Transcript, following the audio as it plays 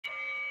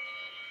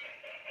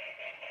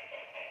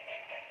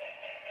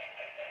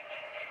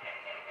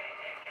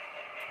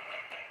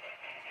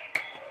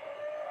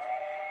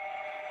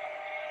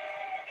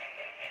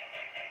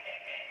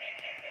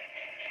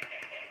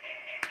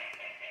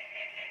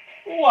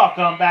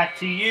Welcome back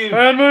to you.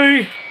 And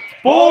me,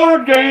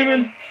 Board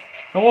Gaming.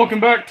 And welcome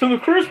back to the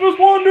Christmas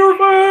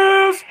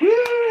Wonderfest.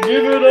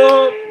 Give it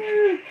up.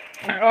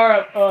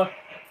 Alright,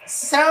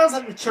 sounds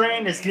like the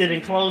train is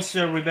getting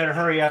closer. We better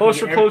hurry up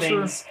closer, and get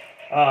everything's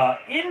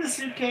in the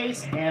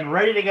suitcase and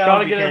ready to go.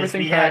 Gotta get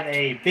everything packed. Have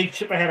a big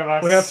trip ahead of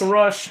us. We have to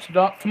rush.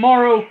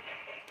 Tomorrow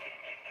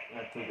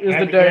is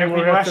the day we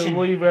have to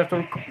leave. We have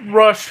to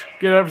rush,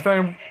 get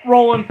everything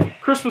rolling.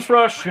 Christmas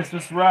rush.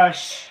 Christmas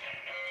rush.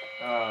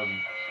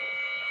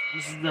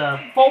 This is the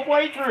full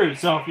playthrough,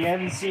 so if you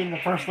haven't seen the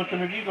first look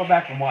and review, go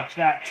back and watch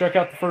that. Check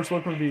out the first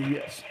look review,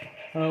 yes.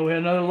 We had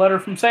another letter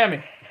from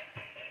Sammy.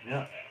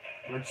 Yeah.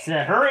 Which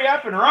said, hurry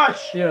up and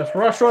rush. Yes,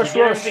 rush, rush,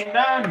 get rush. Everything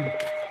done.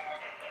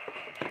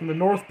 And the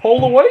North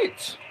Pole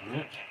awaits.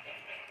 Yeah.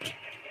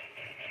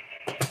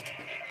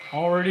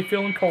 Already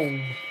feeling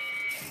cold.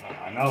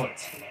 I know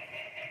it.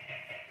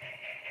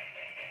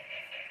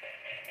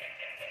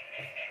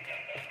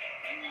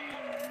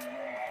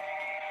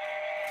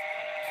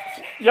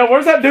 Yeah,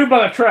 where's that dude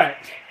by the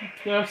tracks?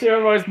 Yeah, I see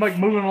everybody's like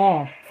moving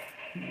along.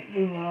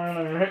 Moving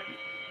around there.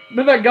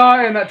 Then that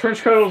guy in that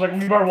trench coat was like,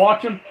 we better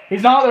watch him.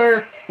 He's not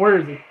there. Where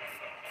is he?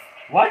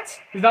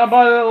 What? He's not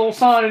by that little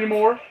sign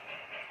anymore.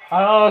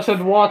 I said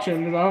to watch him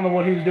because I don't know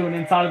what he was doing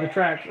inside of the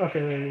tracks.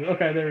 Okay, there he is.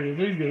 Okay, there he is.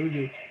 He's good. He's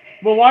good.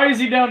 But why is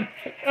he down?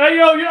 Hey,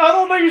 yo, I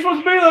don't think you're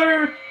supposed to be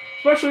there.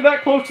 Especially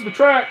that close to the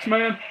tracks,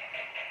 man.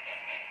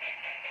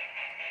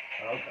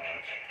 Oh,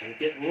 gosh. We're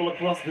getting a little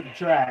close to the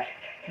track.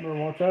 Better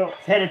watch out.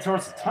 It's headed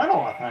towards the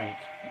tunnel, I think.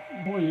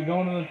 Boy, you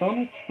going in the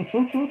tunnel?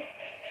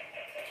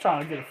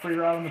 Trying to get a free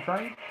ride on the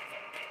train.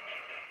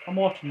 I'm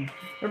watching you.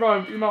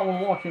 Everybody, you might want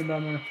to watch him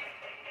down there.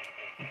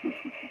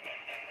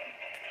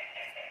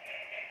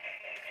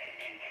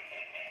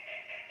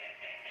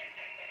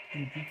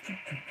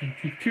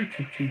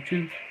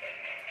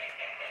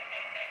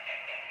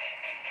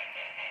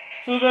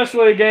 So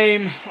basically a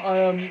game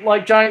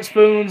like giant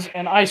spoons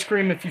and ice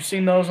cream, if you've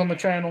seen those on the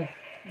channel.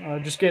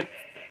 Just get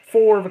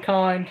 4 of a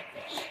kind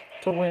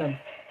to win.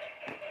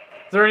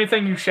 Is there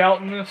anything you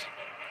shout in this?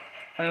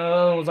 I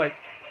know it was like,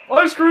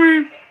 ice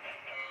cream!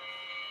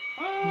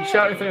 You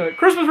shout anything like,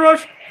 Christmas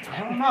rush! I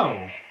don't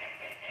know.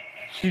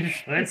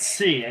 Let's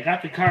see. I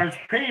got the cards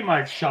pretty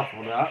much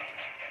shuffled up.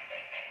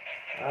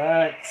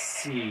 Let's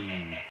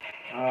see.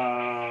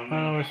 I don't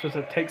know, it's supposed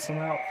to take some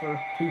out for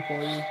 2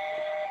 for you.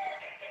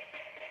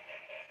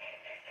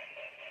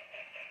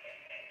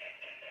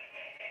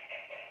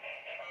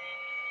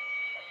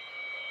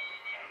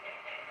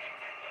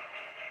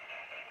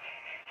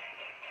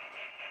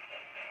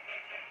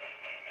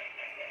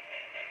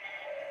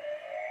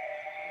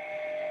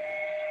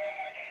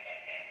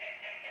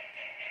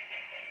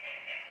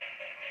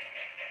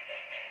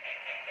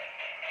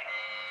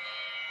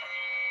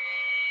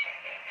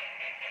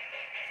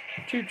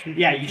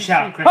 Yeah, you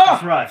shout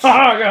Christmas rush.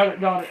 Haha,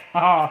 got it.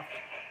 Haha.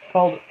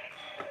 Called it.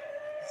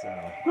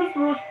 So. Christmas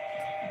rush.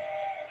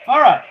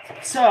 Alright,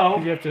 so.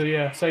 You have to,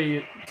 yeah, say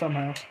it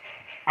somehow.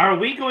 Are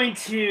we going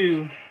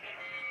to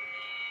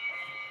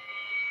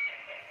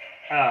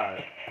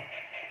have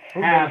a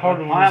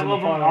pile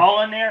of them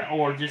all in there,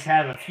 or just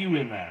have a few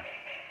in there?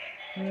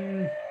 I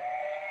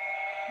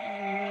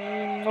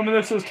mean,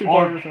 this is 2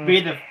 players. Or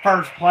be the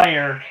first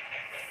player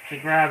to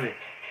grab it.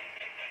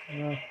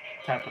 Yeah.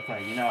 Type of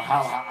thing. You know,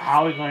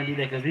 how are we going to do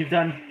that? Because we've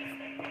done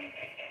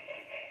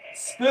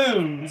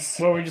spoons.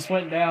 Well, we just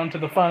went down to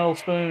the final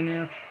spoon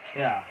here.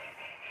 Yeah.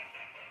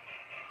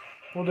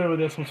 We'll do it with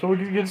this one. So we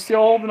can get to see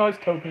all the nice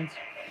tokens.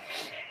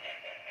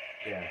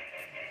 Yeah.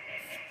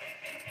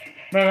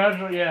 Man,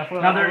 actually, yeah.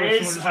 Now there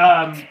is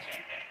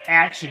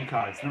action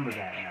cards. Remember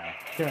that now.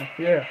 Yeah,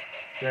 yeah.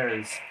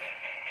 There's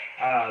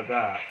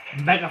the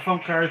megaphone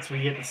cards where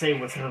you get to say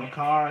what's in the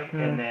card,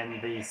 and then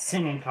the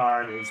singing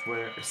card is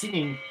where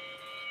singing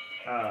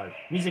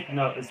music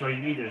note is where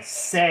you either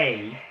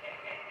say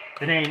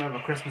the name of a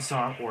Christmas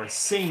song or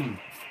sing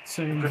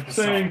a Christmas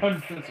song.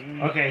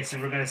 Okay, so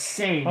we're gonna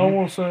sing. I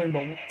won't sing,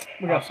 but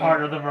we got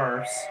part of the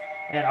verse.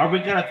 And are we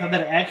gonna put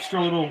that extra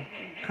little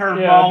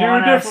curveball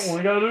on us? Yeah, do a different one.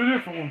 We gotta do a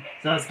different one.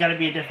 So it's gotta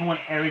be a different one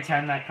every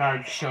time that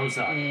card shows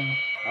up. Yeah.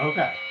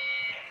 Okay.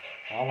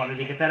 Well, I wanted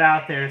to get that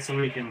out there so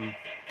we can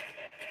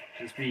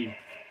just be.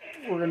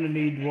 We're gonna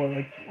need what,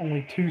 like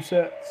only 2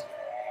 sets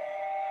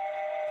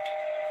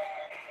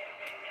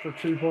for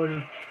 2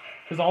 players,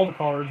 because all the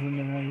cards in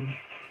there.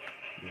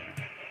 Yeah.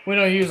 We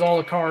don't use all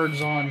the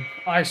cards on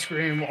ice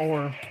cream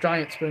or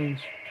giant spoons.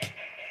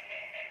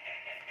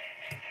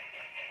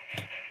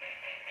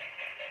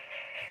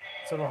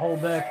 So the whole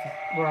deck,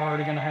 we're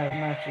already gonna have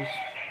matches.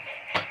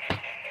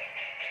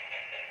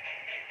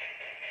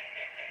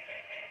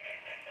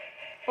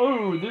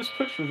 Oh, this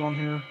picture's on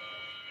here.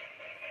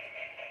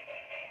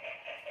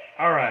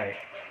 All right.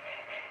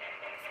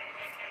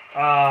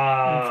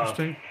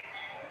 Interesting.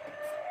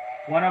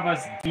 One of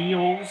us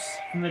deals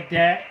from the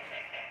deck,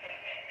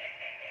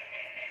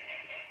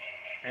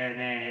 and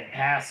then it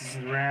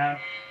passes around.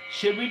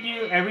 Should we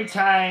do every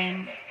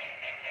time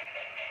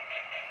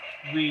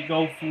we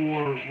go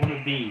for one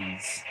of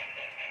these?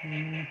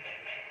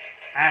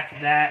 After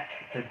that,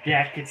 the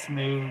deck gets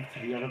moved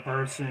to the other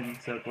person,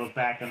 so it goes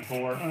back and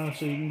forth. Oh,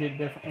 so you can get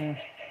different.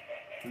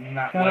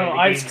 Not Kind like of the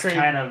ice game's cream.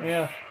 kind of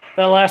Yeah,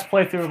 that last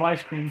playthrough of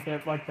ice cream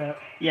kept like that.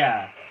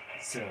 yeah.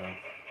 So,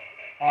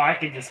 I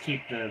could just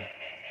keep the.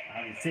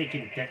 I would say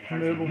keep the deck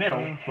cards in the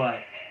middle, but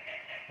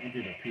we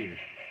did up here,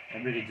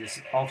 and we could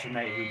just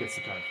alternate who gets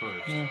the card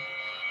first. Yeah.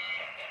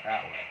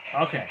 That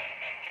way. Okay.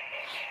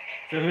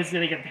 So who's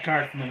gonna get the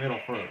card from the middle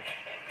first?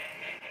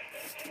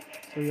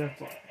 So you have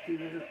to do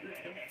that.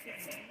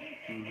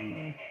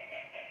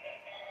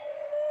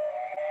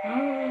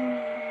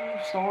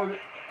 Start it.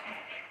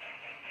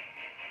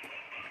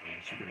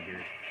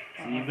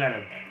 So you've got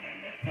to.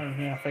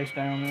 Yeah, face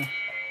down there.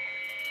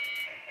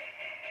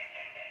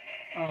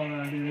 Oh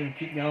no, dude,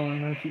 keep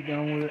going. Keep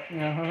going with it.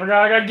 Yeah, I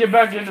forgot. I gotta get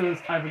back into this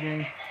type of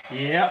game.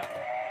 Yep.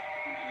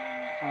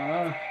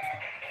 Are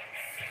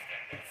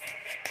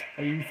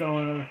you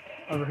throwing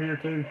over here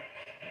too?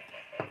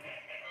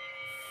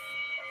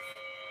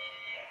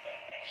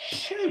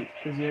 Shoot.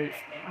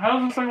 How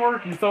does this thing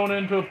work? You throw it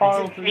into a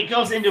pile? It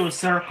goes into a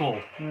circle.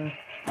 Yeah.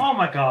 Oh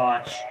my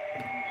gosh.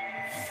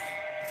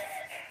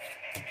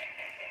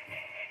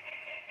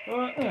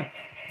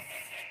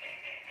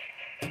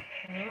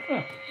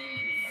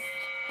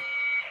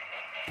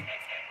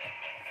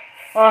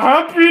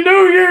 Happy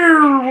New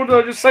Year! What did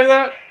I just say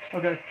that?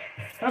 Okay.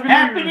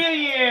 Happy New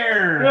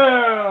Year!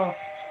 Yeah.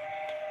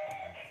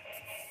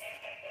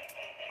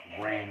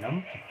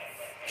 Random.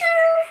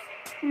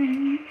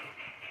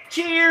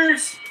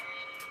 Cheers!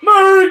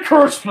 Merry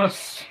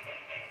Christmas!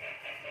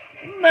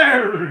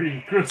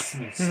 Merry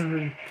Christmas!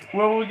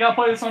 Well, we gotta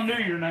play this on New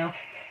Year now.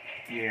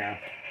 Yeah.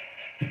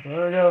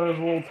 There we go, there's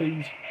a little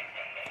tease.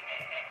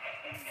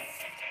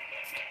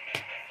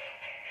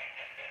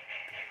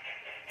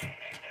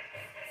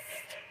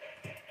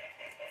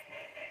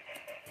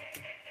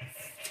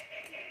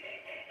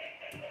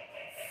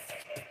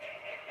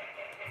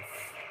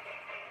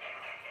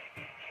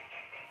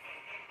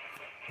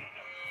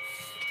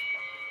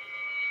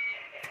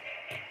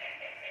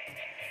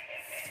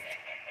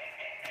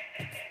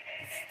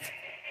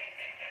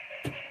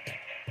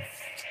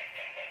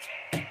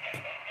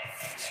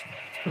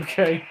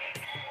 Okay.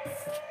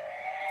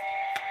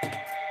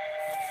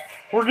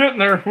 We're getting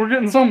there. We're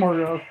getting somewhere,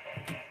 though.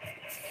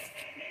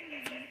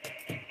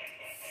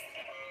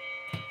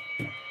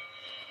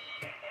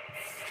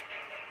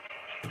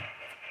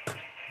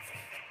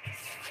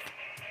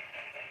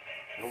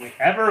 Will we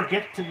ever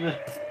get to the...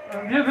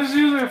 Yeah, this is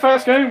usually a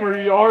fast game where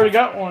you already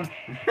got one.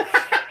 I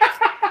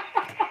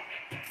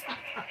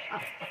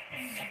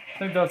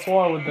think that's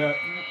why with that,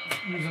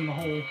 using the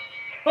whole...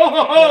 Ho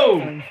ho ho!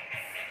 Thing.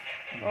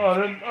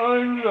 Oh,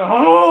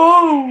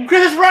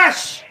 Christmas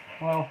rush!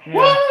 well, yeah.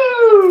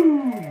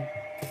 Woo!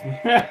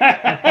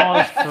 I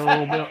paused for a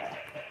little bit.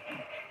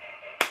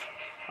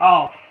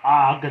 Oh,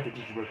 I'll get the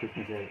gingerbread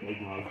Christmas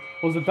eggnog.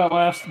 Was it that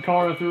last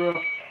car I threw up?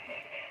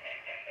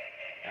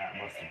 That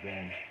must have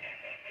been.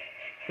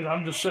 Because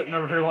I'm just sitting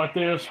over here like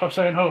this, I'm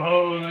saying ho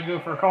ho, and I go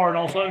for a car, and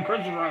all of a sudden,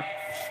 Christmas rush.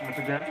 I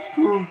forgot.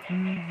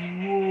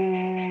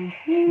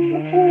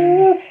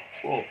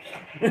 Whoa.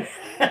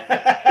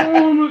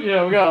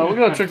 Yeah, we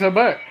gotta check that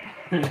back.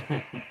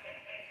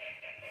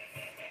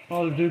 A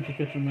lot of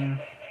duplicates in there.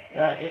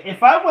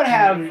 If I would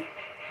have,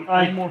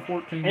 One more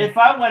 14. if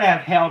I would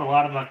have held a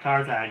lot of the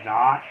cards that I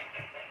got,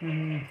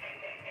 Mm-hmm.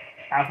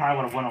 I probably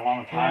would have won a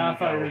long time Yeah, I ago.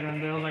 thought you were gonna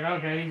do. I was like,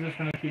 okay, he's just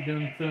gonna keep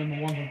doing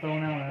the ones I'm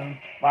throwing out at him.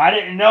 But I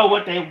didn't know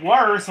what they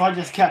were, so I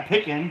just kept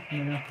picking.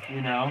 Yeah.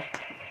 You know.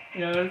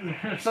 Yeah,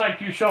 it's like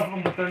you shuffle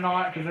them, but they're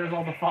not because there's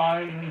all the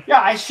fives. And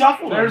Yeah, I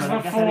shuffled there's them. the But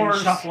I guess I didn't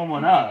fours. shuffle them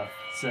enough.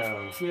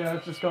 So. Yeah,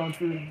 it's just going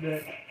through the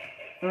deck.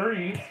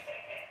 Threes.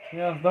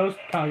 Yeah, those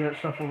kind of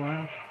got shuffled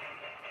around.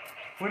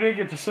 We didn't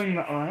get to sing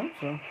that round,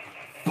 so.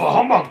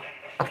 Humbug.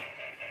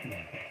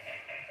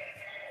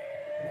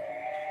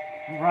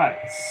 All right.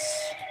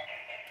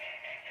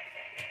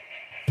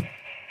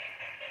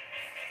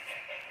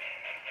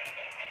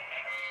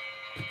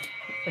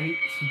 8s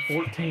and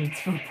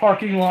 14s. The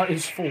parking lot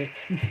is full.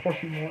 The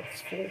parking lot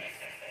is full.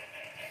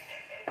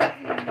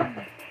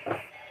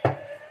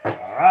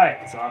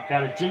 Alright, so I've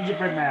got a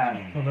gingerbread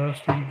man. Oh,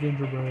 that's the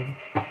gingerbread.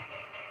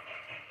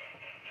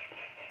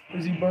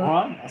 Is he burnt?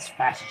 Run as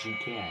fast as you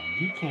can.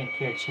 You can't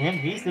catch him.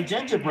 He's the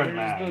gingerbread He's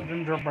man. the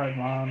gingerbread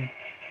man.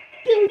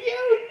 Do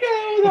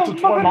you know It's a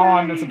toy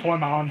man. It's a toy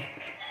man.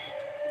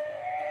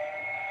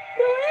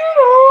 Do you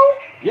know?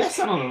 Yes,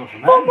 I'm a little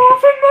man. The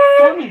Muffin Man.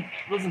 Tony,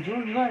 listen to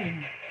his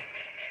name.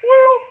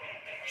 Well,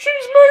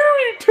 she's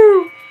married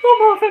to the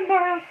Muffin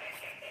Man.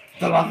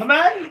 The Muffin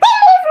Man? The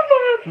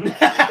Muffin Man.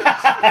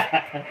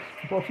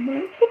 The Muffin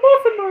Man. The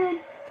Muffin Man.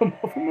 The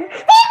Muffin Man.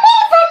 The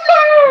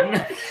Muffin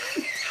Man.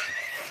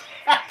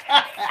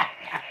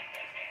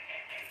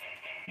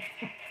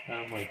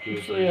 Oh my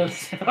goodness. So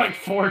yes, like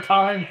 4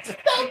 times. The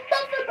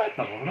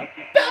Muffin Man.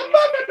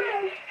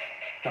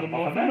 The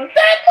Muffin Man.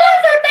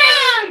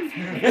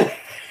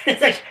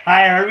 It's like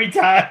higher every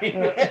time.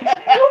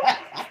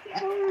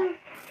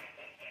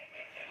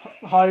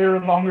 Higher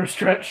and longer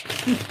stretched.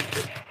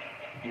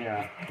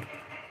 Yeah.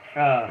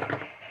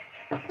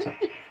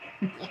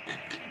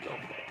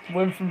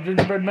 Went from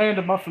gingerbread man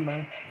to muffin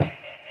man.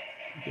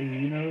 Do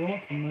you know the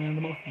muffin man,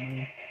 the muffin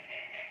man?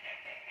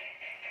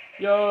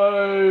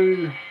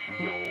 Yo!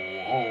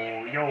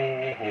 Yo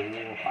ho,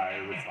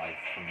 pirate's life.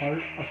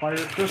 A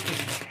pirate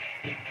Christmas.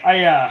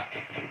 I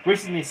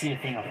recently seen a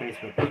thing on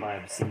Facebook if I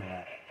have seen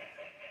that.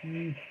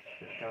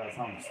 That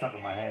something stuck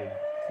in my head.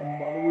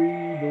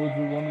 Somebody, those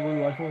who wonder where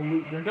life will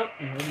loot, drink up.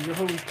 You heard your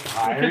host.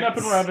 Kidnap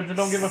and ravage and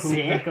don't give a hoot.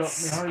 Drink up.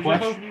 You heard your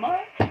host.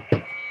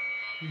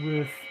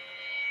 With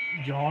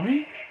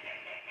Johnny?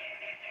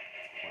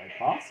 Quite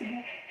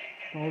possible.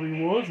 Thought he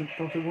wasn't.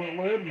 Thought they wouldn't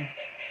let him.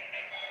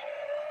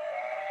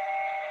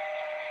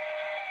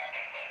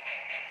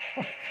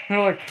 They're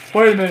like,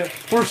 wait a minute,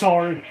 we're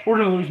sorry, we're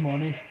gonna lose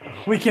money.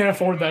 We can't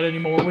afford that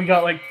anymore. We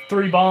got like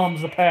 3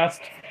 bombs the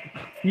past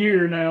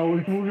year now.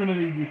 We're gonna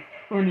need you.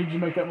 We're gonna need you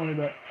to make that money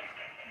back.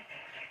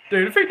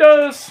 Dude, if he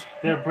does,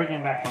 they're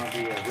bringing back one of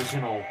the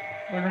original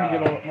they're gonna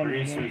get all that money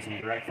producers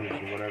and directors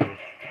or whatever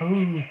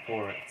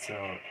for it,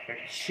 so it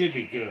should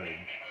be good.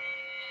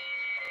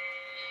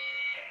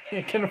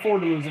 Yeah, can't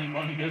afford to lose any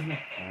money, doesn't it?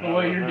 The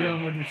way you're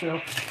dealing with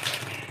yourself.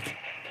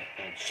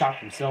 They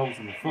shot themselves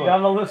in the foot. You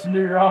gotta listen to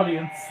your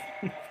audience.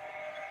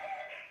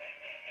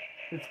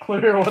 It's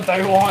clear what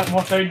they want and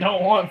what they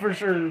don't want for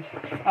sure.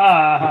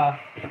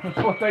 That's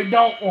what they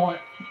don't want.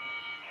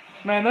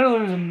 Man, they're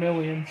losing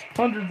millions.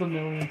 Hundreds of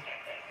millions.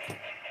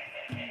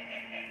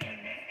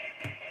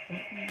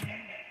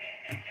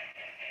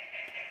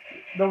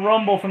 The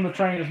rumble from the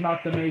train has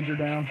knocked the major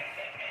down.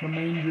 The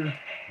manger.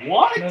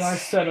 What? The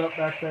nice setup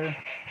back there.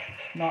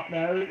 Not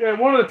that. Yeah,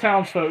 one of the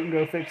townsfolk can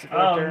go fix it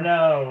right there. Oh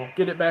no.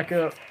 Get it back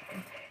up.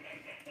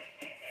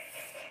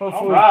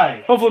 Hopefully,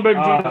 Alright. Hopefully Big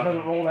Jesus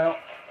hasn't rolled out.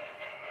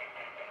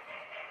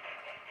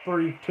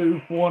 3,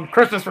 2, 1.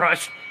 Christmas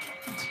rush.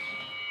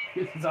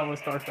 This is how we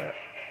start that.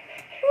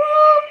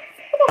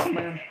 Oh,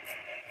 man.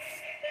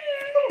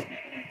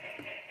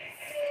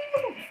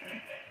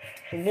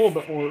 A little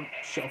bit more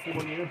shuffle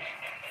in here.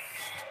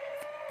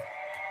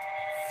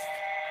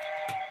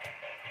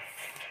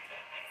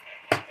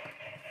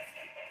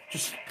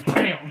 Just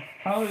bam.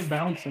 How are they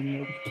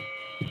bouncing?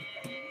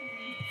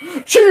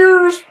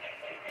 Cheers!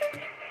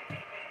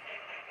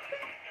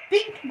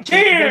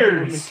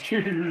 Cheers!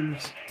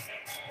 Cheers!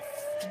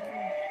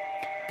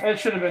 That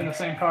should have been the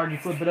same card. You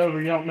flip it over,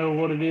 you don't know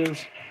what it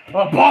is.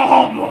 A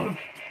bomb!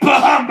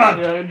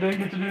 Yeah, it didn't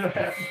get to do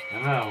that.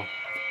 I know.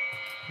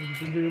 It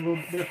get to do a little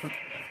bit different.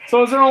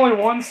 So is there only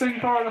one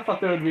sing card? I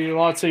thought there would be a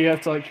lot, so you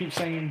have to like keep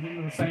singing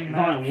the same There's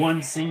mat. only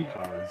one sing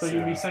card. So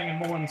you'd be singing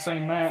more in the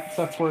same mat.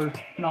 So that's where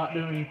not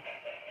doing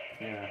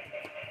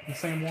the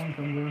same one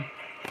comes in.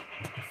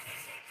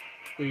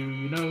 Do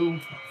you know?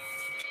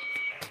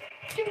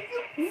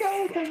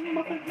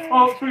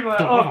 Oh, speaking of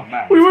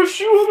that, we wish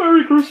you a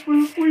Merry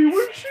Christmas. We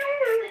wish you a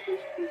Merry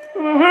Christmas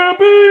and a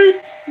Happy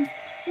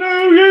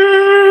New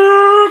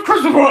Year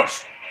Christmas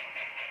rush.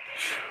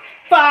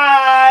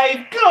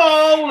 5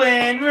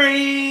 golden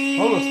rings.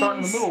 Oh, let's start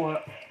in the middle of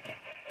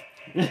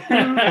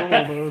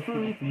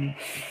that.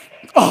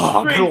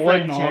 Oh, good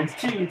leg nog.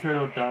 2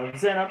 turtle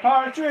doves and a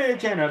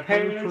partridge and a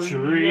pear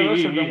tree. Yeah, that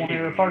should have been one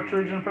here. A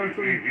partridge and a pear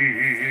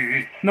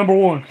tree. Number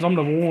 1, because I'm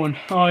number 1.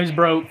 Oh, he's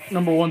broke.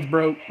 Number 1's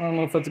broke. I don't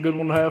know if that's a good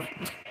one to have.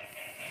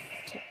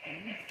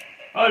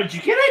 Oh, did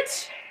you get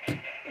it?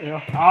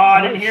 Yeah. Oh,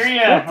 I didn't hear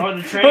you. Oh,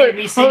 the train,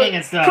 me singing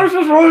and stuff.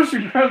 Christmas rush,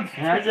 you grabbed.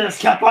 And I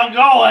just kept on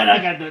going. I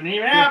got didn't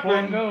even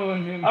happen.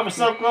 I was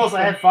so close.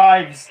 I had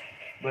 5s.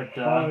 But,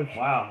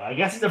 wow. I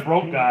guess he's a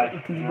broke guy.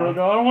 He's a broke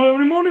guy. I don't have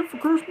any money for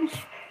Christmas.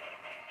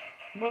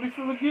 Money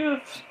for the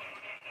gifts.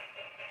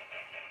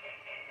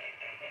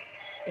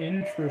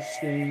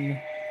 Interesting.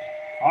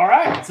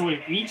 Alright, so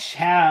we each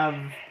have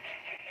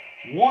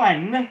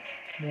 1.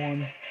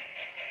 And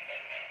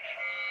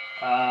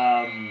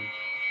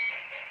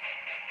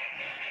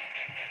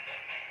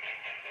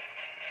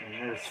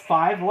there's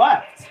 5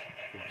 left.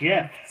 The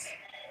gifts,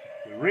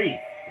 the wreath,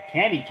 the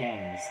candy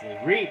canes,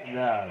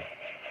 the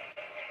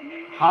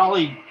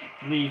holly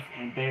leaf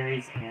and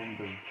berries, and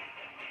the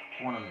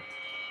ornament.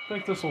 I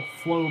think this will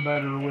flow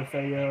better with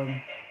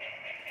a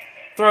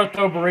throat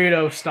throw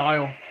burrito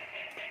style.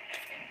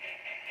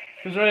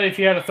 Because really, if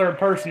you had a third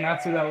person,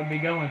 that's who that would be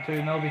going to,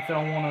 and they'll be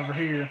throwing one over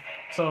here.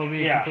 So it'll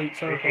be a complete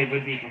circle. It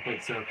would be a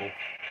complete circle.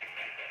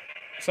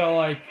 So,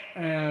 like,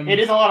 it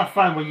is a lot of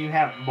fun when you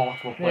have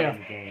multiple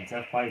playing games.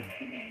 That's why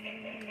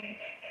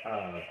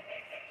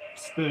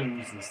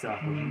spoons and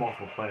stuff with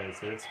multiple players.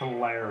 So it's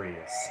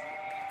hilarious.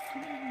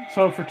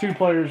 So for 2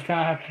 players, kind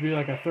of have to be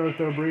like a throw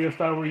burrito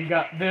style, where you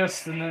got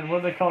this, and then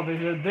what do they call it? They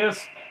did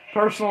this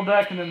personal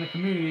deck, and then the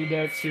community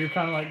deck. So you're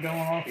kind of like going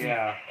off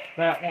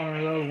that one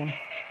or the other one.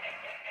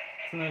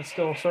 And then it's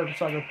still a circle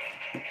cycle.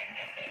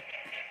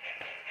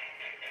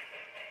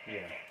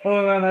 Yeah.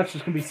 Other than that, that's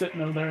just going to be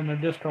sitting over there and they're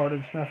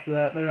discarded after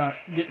that. They're not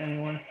getting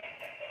anywhere.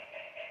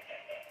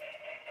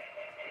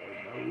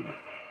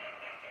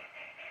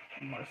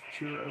 Nice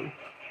churro.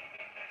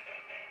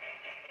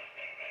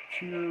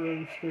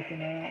 Churro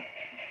sticking out.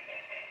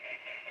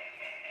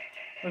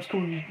 That's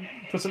cool. You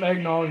put some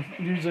eggnog.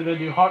 Usually they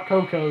do hot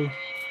cocoa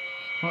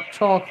Hot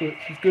chocolate.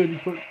 It's good. You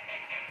put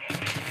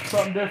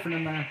something different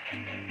in there.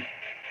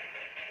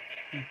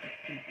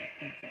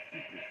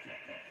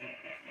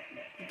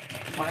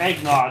 Well,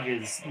 eggnog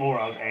is more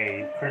of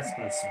a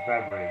Christmas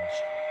beverage.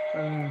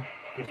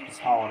 Christmas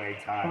holiday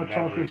time Hot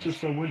beverage. chocolate's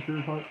just a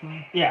winter type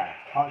thing. Yeah,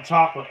 hot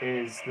chocolate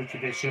is the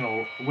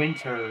traditional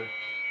winter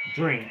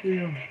drink,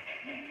 Yeah.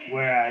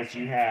 whereas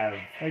you have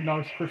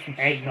Eggnog's Christmas.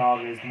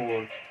 eggnog is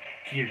more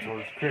geared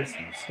towards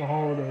Christmas. It's the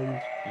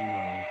holidays. You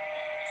know,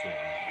 so.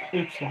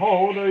 It's the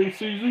holiday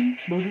season.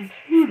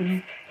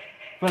 Boo-doo.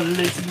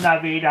 Feliz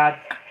Navidad.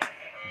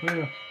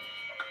 Yeah.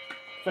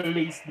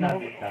 Feliz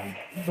Navidad.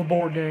 The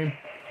board game.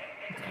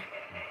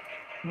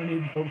 We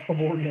need a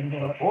board game.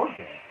 The board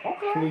game.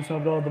 Okay. Feliz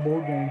Navidad, the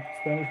board game.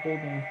 Spanish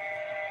board game.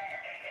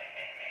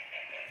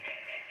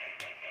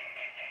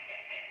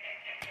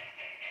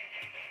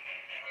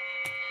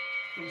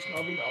 Feliz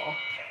Navidad.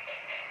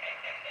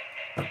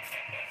 What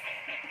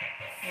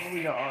do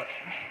we got?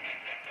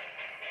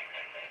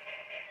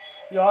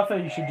 Yeah, I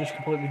think you should just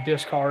completely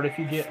discard if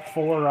you get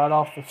 4 right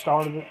off the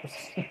start of it.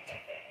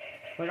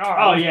 Like, all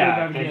right, Oh let's do yeah,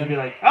 that because you'd again. be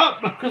like,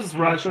 oh, Christmas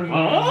rush.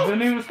 Huh?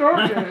 Didn't even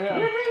start yet.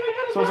 Yeah.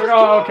 So it's like,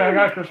 oh, okay, I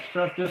got Christmas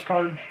stuff.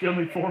 Discard. Give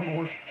me 4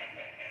 more.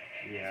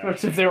 Yeah.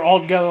 Especially if they're all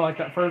together like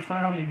that first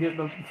round, you get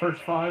the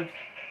first 5.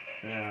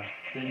 Yeah.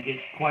 Didn't get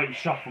quite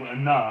shuffled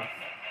enough.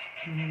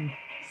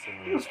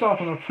 Let's stop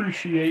and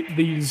appreciate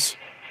these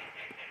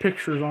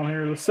pictures on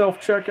here. The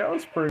self-checkout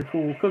is pretty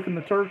cool. Cooking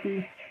the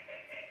turkey.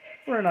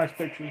 Very nice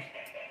pictures.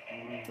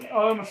 I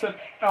almost said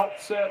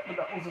outset, but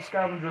that was a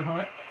scavenger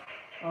hunt.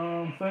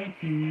 Thank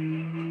you.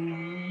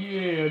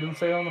 Yeah, it didn't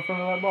say on the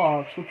front of that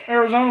box.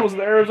 Arizona, was it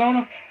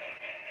Arizona?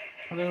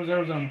 I think it was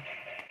Arizona.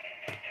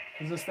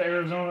 Is this the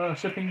Arizona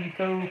shipping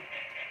code?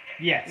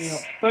 Yes. Yeah.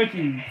 Thank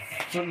you.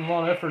 Putting a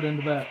lot of effort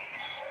into that.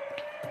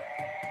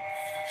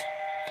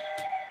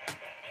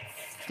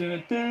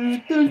 Dun,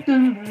 dun, dun,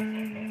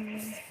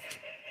 dun.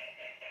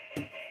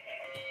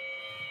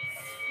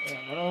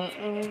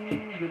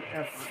 Good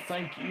effort.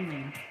 Thank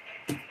you.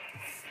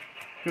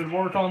 Good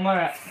work on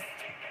that.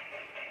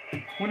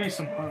 We need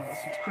some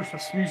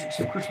Christmas music,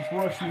 some Christmas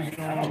rush music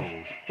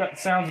on. Got the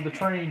sounds of the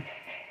train.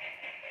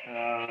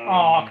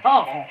 Oh,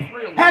 come on.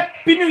 Really?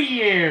 Happy New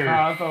Year!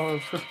 I thought it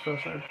was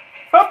Christmas.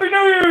 Happy New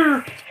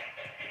Year!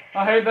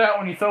 I hate that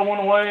when you throw one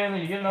away and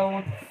then you get another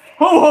one.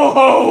 Ho, ho,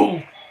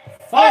 ho!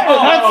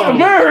 Oh, that's a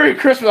Merry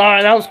Christmas. All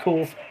right, that was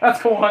cool. That's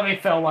cool how they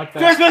fell like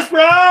that. Christmas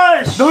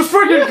rush! Those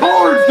freaking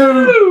cards,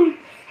 dude!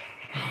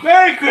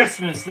 Merry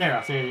Christmas! There,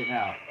 I'll say it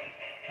now.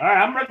 Alright,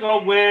 I'm gonna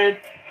go with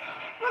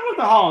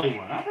the Holly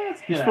one. I think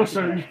that's good. You're supposed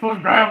to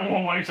grab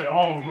one while you say,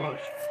 oh,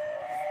 rush.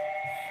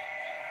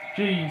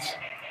 Jeez.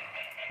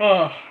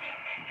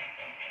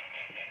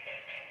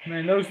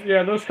 Man,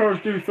 those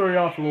cards do throw you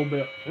off a little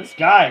bit. This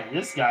guy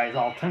is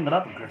all tinted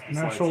up in Christmas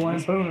National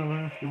lights. Lampoon,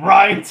 man.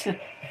 Right.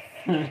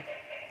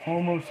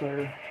 Almost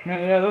there.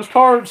 Man, yeah, those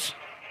cards,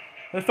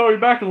 they throw you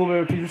back a little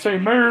bit because you say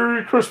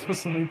Merry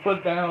Christmas and you put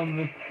it down and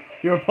then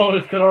your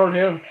opponent could already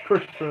have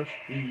Christmas rush.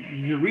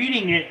 You're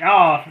reading it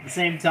off at the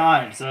same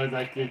time, so it's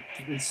like it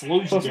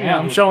slows you down. Yeah,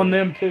 I'm showing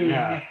them too.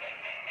 Yeah.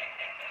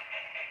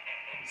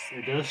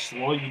 It does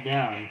slow you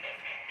down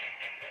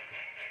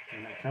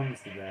when it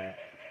comes to that.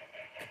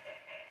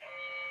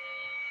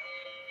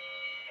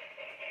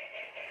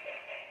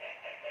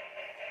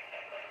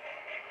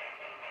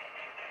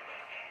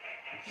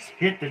 I just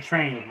hit the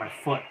train with my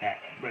foot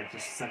right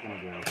just a second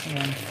ago.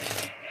 Yeah.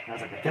 I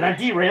was like, did I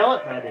derail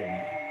it? But I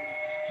didn't.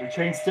 The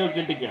train's still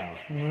good to go.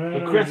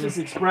 The Christmas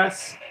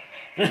Express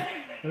is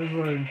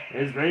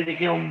ready to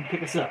go and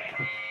pick us up.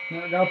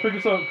 Yeah, gotta pick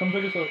us up. Come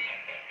pick us up.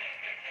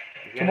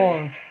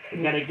 Tomorrow.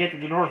 We gotta get to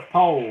the North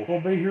Pole. We'll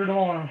be here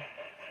tomorrow.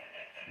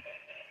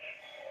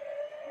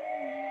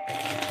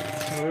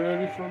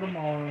 Ready for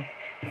tomorrow.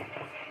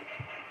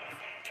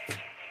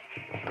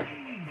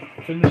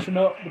 Finishing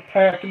up the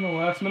packing, the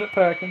last minute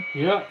packing.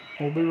 Yep.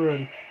 We'll be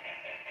ready.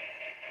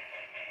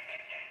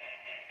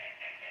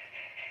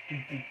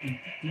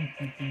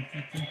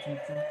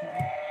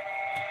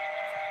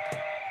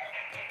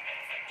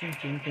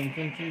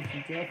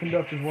 That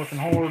conductor's working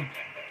hard.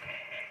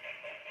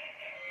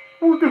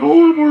 Working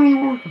hard, really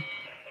working.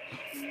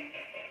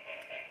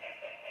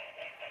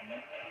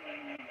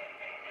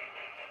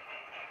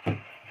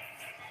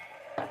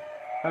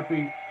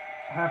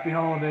 Happy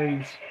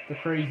holidays, the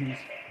crazies.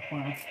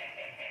 Wow.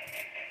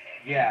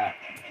 Yeah.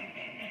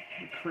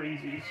 The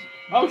crazies.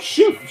 Oh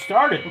shoot, you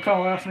started. What kind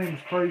of last name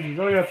is crazies?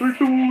 Oh yeah, 3,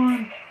 2,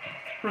 1.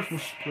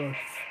 Christmas rush.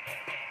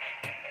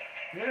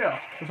 Yeah.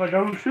 It's like,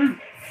 oh shoot.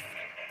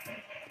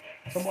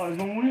 Somebody's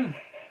gonna win.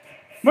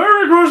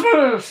 Merry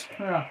Christmas!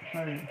 Yeah,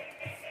 there you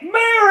go.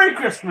 Merry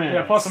Christmas!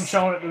 Yeah, plus I'm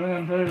showing it to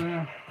them too,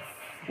 yeah.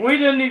 We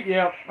didn't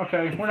yeah,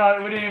 okay. We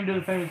didn't even do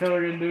the thing we said we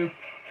were gonna do.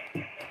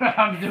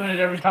 I'm doing it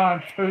every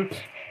time. Oops.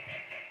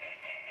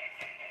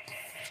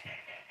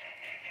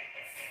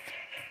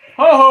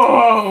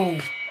 Oh!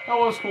 That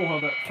was cool how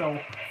that fell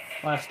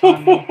last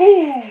time.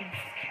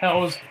 That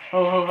was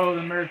ho ho ho,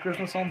 the Merry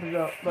Christmas song.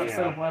 That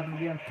setup will happen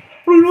again.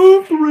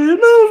 Rudolph the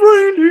Red-Nosed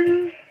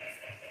Reindeer.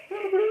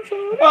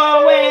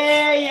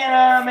 Away in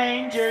a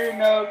manger,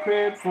 no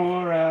crib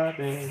for a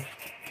babe.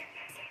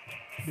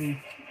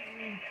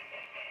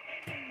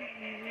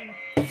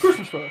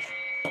 Christmas Rush.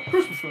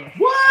 Christmas Rush.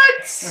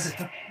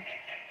 What?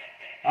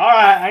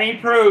 Alright, I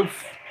need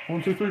proof.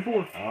 1, 2, 3,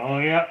 4. Oh,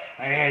 yep.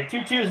 I had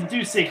 2 2s and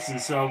 2 6s,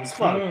 so it was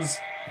close.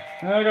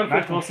 I got a Not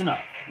fifth close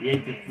enough. Yeah,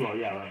 well,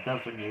 yeah, well,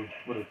 that's what you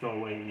would have thrown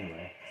away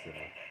anyway. So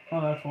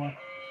Oh, that's fine.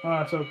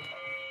 Alright, so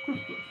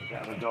Christmas Rush.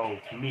 that would go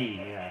to me,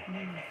 yeah.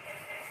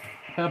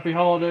 Happy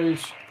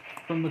holidays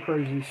from the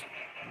crazies.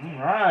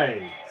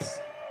 Alright.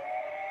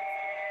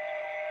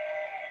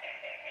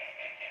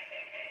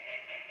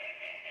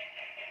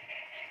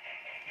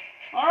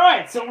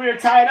 Alright, so we're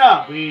tied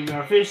up. We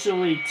are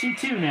officially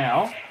 2-2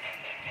 now.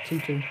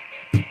 2-2.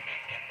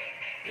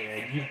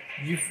 Yeah,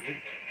 you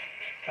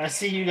I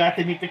see you got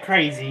to meet the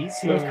crazies.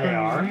 Whoever they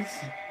are.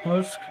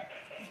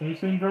 They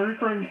seem very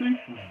crazy.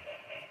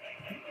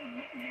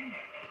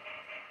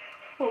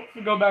 Oh,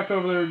 we go back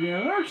over there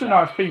again. They're actually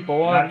nice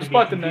people. Not to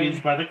despite be the name.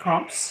 confused by the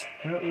crumps.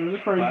 Yeah, they're the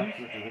crazies.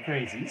 But they're the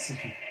crazies.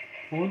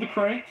 Or the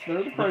cranks. They're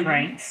the The crazies.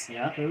 cranks,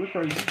 yeah. They're the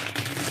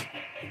crazies.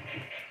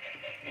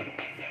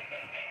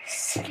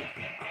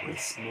 Skipping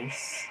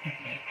Christmas.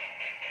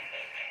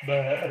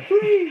 But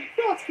Free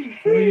Frosty, we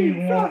free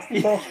want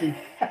Frosty. Frosty.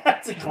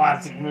 That's a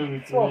classic movie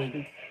to me.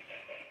 Frosty.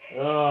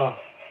 Oh.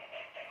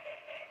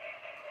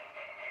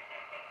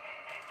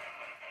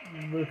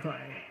 The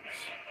cranks.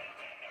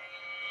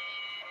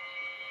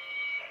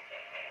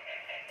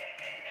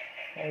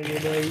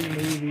 Holiday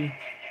movie.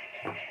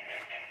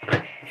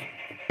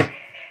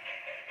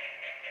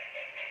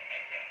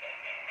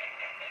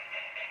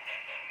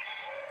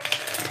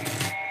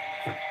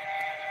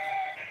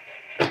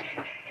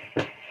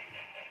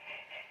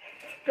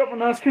 Got my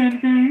nice candy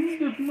canes,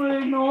 got my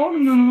eggnog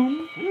and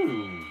them.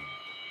 Ooh.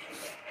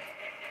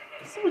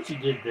 See what you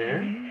did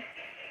there.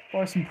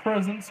 Buy some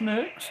presents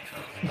next.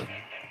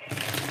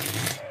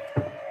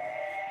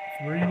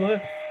 3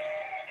 left.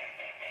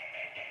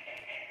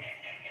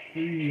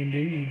 3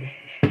 indeed.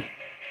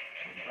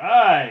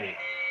 Right.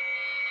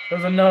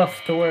 There's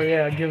enough to where,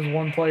 yeah, it gives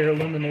one player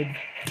eliminated.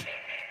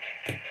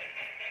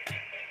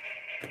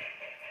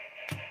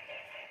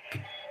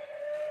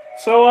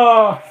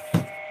 So,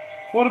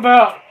 what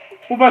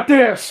about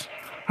this?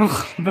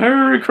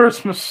 Merry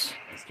Christmas.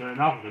 Starting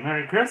off with a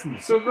Merry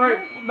Christmas. So great.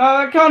 Now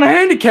that kind of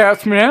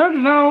handicaps me now,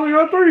 because I only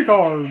got 3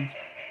 cards.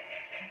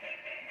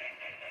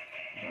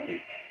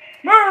 Right.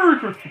 Merry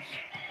Christmas.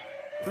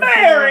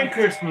 Merry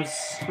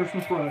Christmas.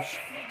 Christmas Rush.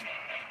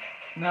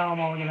 Now I'm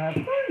only gonna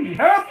have 3.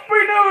 Happy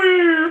New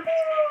Year!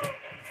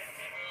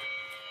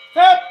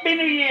 Happy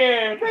New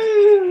Year.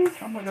 Woo.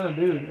 How am I gonna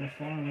do this?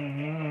 I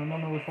don't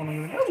know which one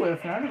I'm gonna go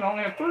with now, because I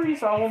only have 3,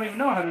 so I won't even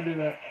know how to do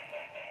that.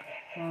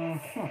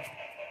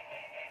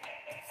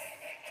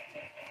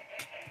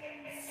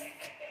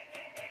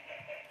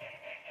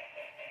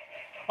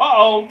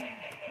 Uh-oh.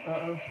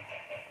 Uh-oh.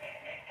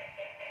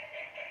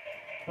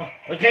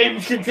 The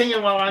game's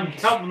continuing while I'm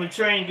helping the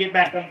train get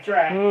back on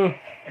track.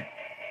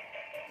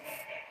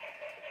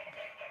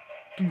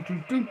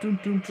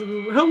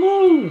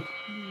 Hello!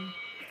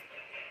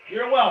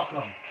 You're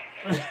welcome.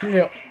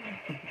 Yep.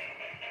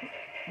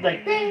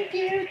 Like, thank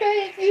you.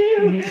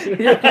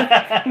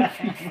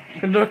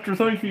 Conductor,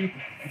 thank you.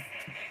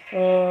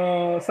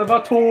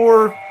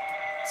 Salvatore.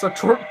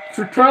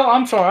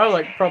 I'm sorry,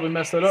 I probably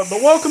messed that up,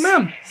 but welcome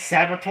in.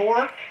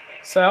 Salvatore?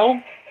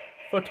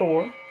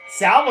 Salvatore.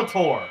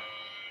 Salvatore.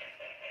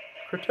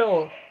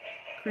 Cretello.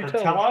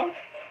 Cretello?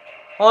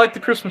 I like the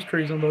Christmas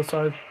trees on both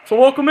sides. So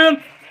welcome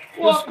in.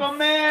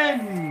 Welcome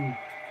in.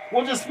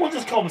 We'll just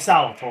call him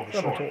Salvatore for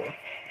short. Salvatore.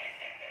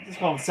 Just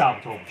call him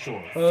Salvatore for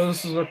short.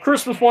 This is a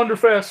Christmas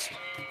Wonderfest.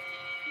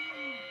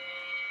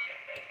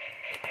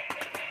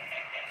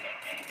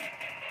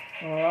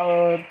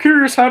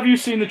 Curious, have you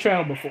seen the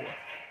channel before?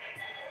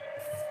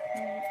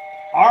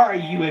 Are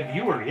you a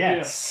viewer?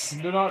 Yes.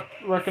 Do not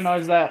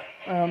recognize that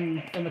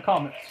in the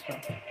comments. So.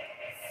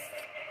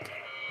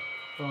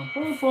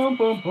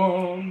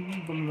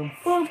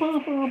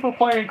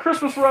 Playing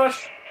Christmas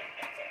Rush.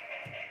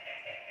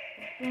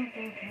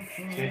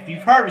 If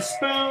you've heard of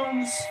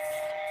spoons,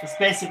 that's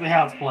basically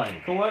how it's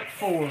played. Collect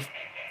 4. This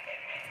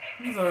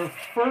is our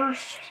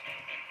first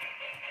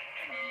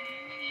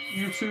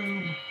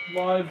YouTube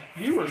live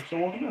viewer, so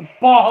welcome in.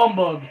 Bah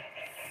humbug!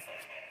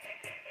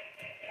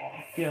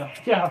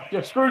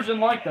 Yeah, Scrooge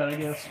didn't like that, I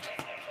guess.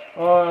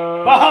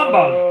 Bah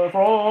humbug!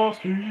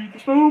 Frosty the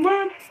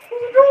Snowman.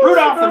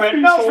 Rudolph the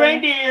Red-Nosed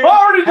Reindeer. I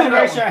already did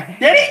that one.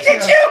 Did he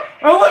get you?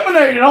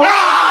 Eliminated!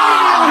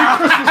 Ah!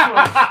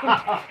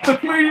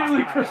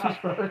 Immediately Christmas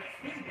Rush.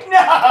 No!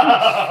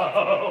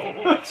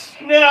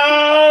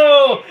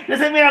 No! Does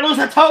that mean I lose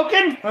a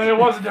token? I mean, it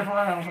was a different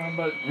round,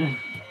 but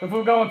if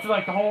we're going through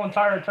like the whole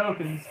entire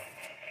tokens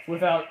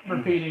without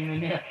repeating,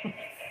 then yeah.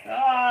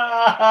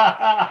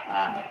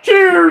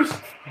 Cheers!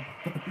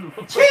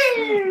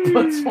 Cheers!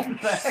 Let's one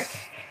back.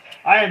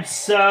 I am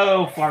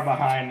so far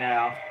behind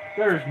now.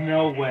 There's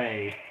no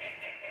way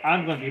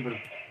I'm going to be able to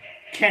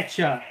catch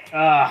up.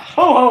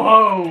 Ho ho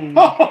ho!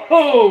 Ho ho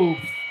ho!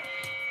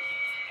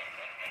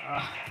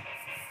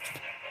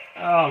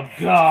 Oh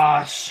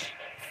gosh.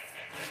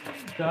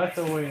 That's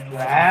the way.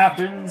 What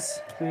happens?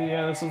 See,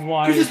 yeah, this is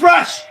why. Jesus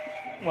rush!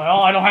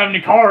 Well, I don't have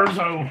any cars,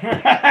 so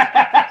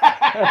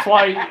that's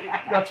why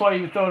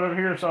you throw it over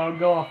here, so I'll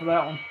go off of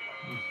that one.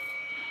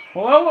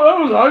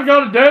 Well, I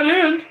got a dead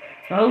end.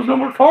 Now there's no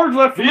more cards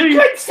left for me. You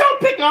could still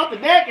pick off the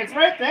deck. It's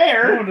right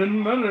there. No, that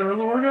didn't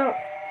really work out.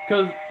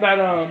 Because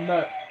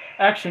that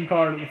action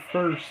card at the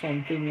first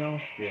one threw me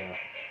off. Yeah.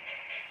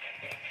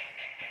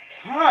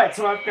 Alright,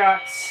 so I've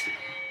got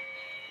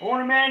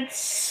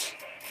ornaments,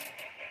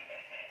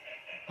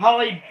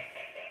 holly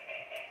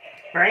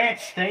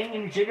branch, thing,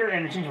 and jigger,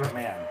 and a gingerbread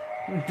man.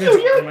 Do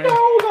you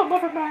know the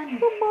Muffin Man?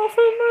 The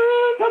Muffin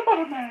Man! The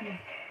Muffin Man!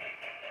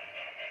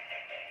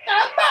 The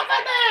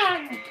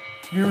Muffin Man!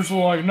 Viewers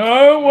are like,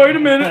 no, wait a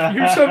minute.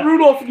 You said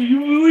Rudolph,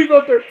 you leave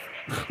up there.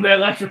 Yeah,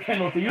 that's your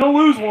penalty. You don't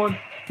lose one.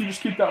 You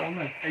just keep that one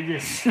there. It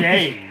just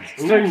stays.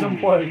 Stays in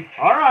play.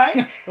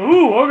 Alright.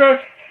 Ooh,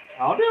 okay.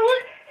 I'll do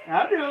it.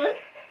 I'll do it.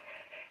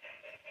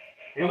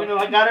 Even though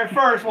I got it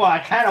first, well, I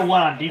kind of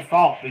won on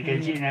default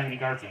because you didn't have any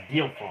cards to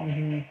deal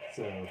from.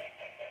 So,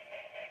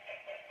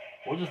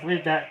 we'll just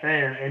leave that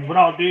there. And what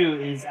I'll do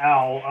is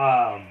I'll,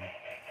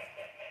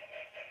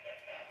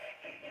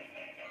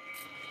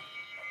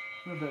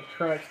 that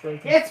track's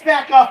broken. it's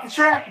back off the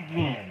track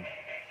again.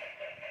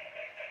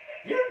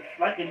 You're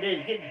fucking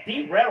getting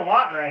derailed a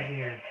lot right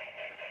here.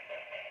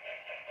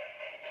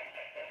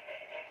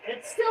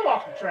 It's still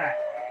off the track.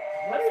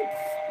 What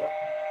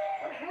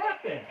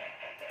happened?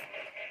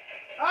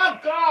 Oh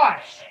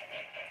gosh!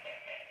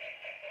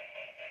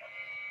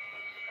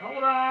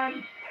 Hold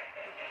on.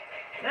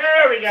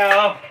 There we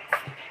go.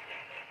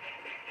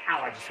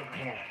 Ow, I just hit my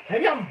hand.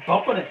 Maybe I'm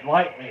bumping it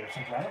lightly or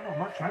something. I don't know. I'm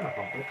not trying to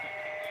bump it.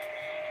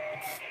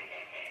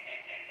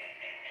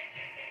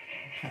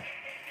 Okay.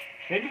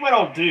 Maybe what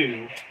I'll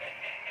do,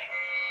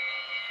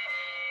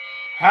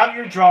 have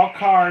your draw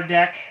card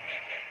deck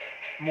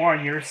more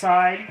on your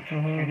side,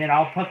 and then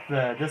I'll put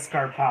the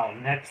discard pile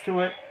next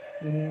to it.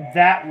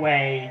 That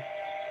way,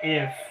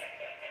 if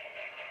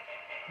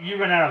you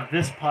run out of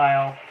this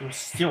pile, you'll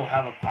still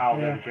have a pile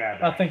there to grab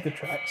it. I think the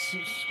track's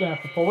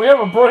snappable. We have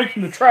a break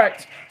in the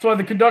tracks, so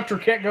the conductor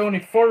can't go any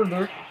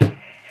further.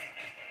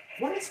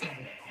 What is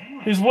going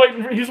on?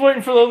 He's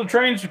waiting for the other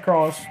trains to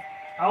cross.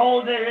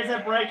 Oh, there is a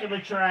break in the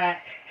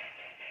track.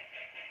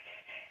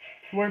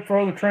 Waiting for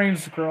other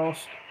trains to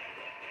cross.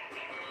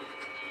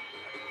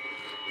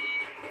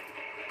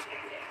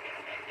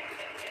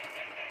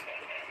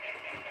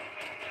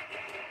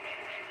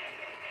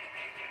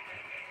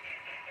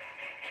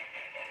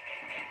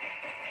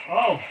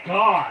 Oh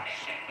gosh!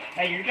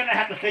 Hey, you're gonna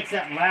have to fix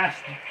that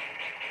last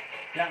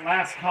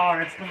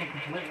car. It's coming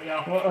completely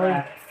off the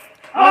track.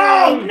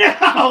 Oh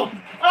no!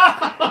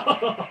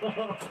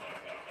 Oh!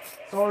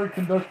 Sorry,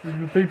 conductor,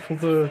 the people,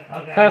 the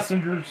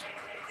passengers.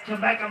 Come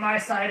back on my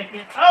side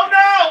again. Oh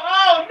no!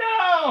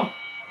 Oh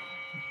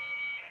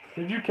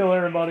no! Did you kill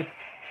everybody?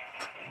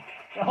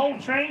 The whole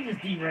train is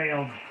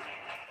derailed.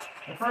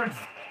 The first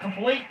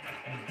complete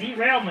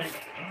derailment.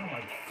 Oh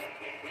my.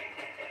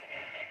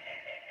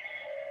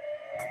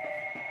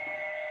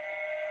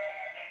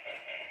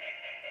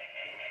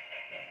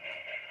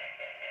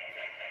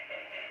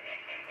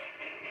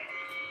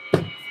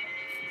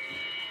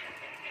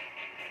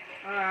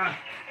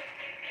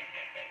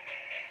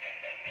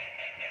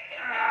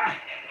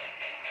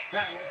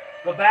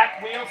 The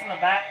back wheels and the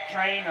back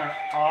train are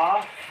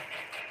off.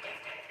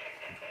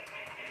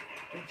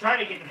 I'm trying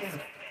to get the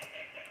thing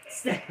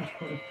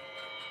still.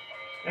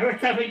 Every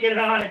time we get it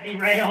on, it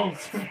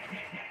derails.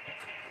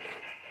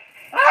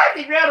 Ah,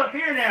 it derailed up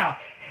here now.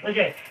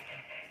 Okay,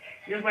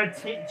 here's my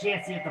chance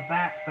to get the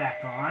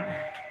back on.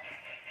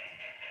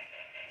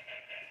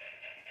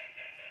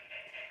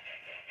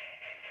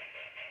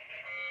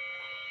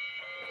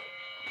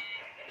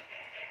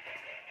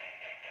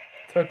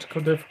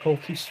 Technical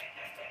difficulties.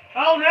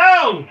 Oh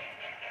no!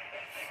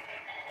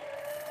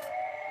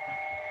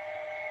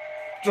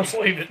 Just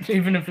leave it,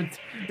 even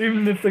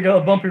if they got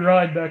a bumpy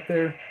ride back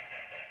there.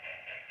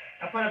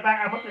 I put it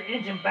back. I put the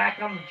engine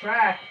back on the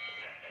track,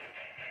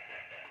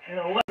 and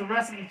it'll let the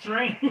rest of the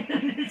train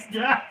in its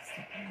dust.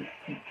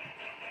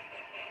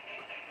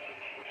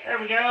 There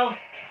we go.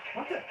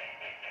 What the?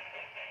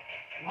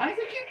 Why does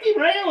it keep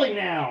derailing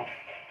now?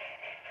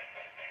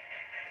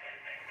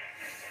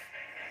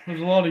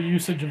 There's a lot of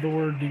usage of the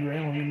word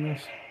derailing in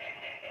this.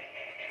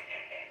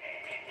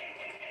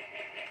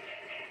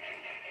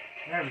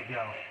 There we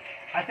go.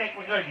 I think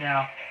we're good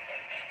now.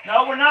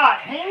 No, we're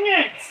not. Hang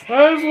it!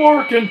 It's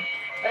working.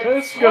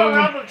 It's going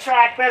going. on the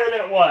track better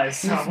than it was.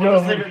 So we'll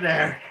just leave it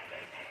there.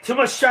 Too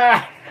much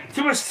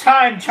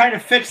time trying to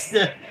fix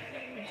the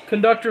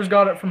Conductor's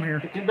got it from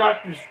here. The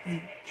conductor's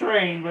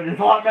train, but it's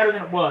a lot better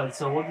than it was.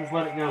 So we'll just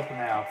let it go for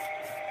now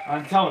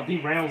until it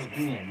derails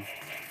again.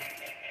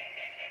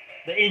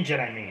 The engine,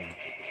 I mean.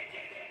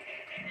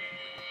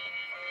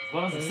 As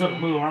long as it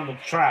doesn't move around the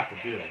track,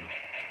 we're good.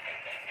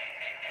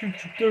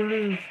 There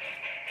it is.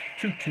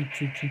 Choo choo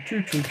choo choo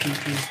choo choo choo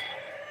choo.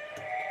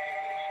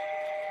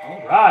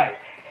 All right.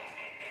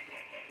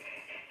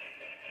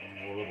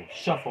 One more little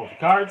shuffle the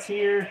cards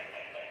here.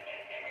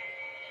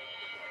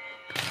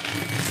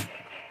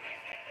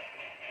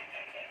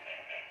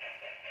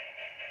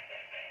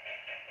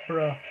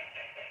 Bruh.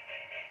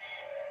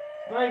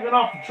 Not even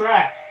off the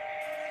track.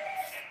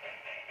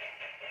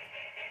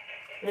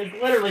 It's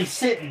literally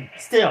sitting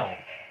still.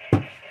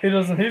 He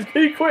doesn't.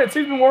 He quits.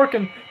 He's been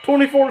working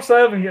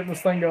 24/7 getting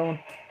this thing going.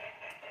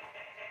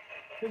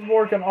 He's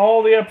working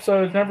all the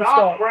episodes, never Doc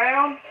stops.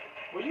 Brown,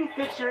 will you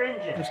fix your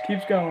engine? Just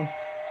keeps going.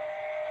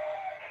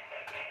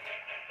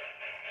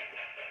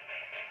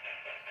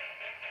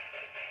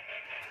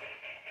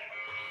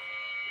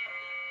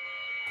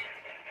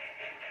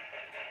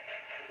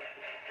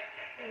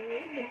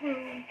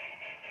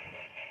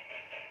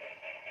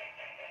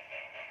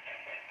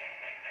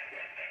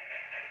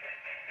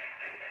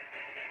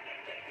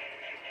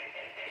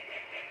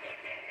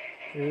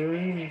 Here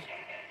he is.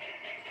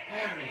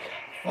 There we go.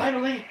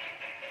 Finally.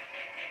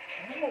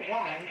 I don't know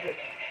why, but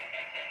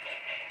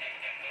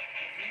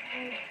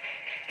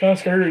Kind of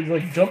scary. He's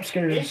like jump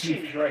scares.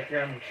 issues right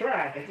there on the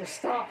track. It just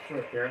stops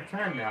right there.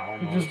 Turn now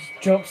He almost. just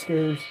jump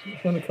scares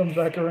when it comes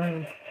back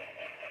around.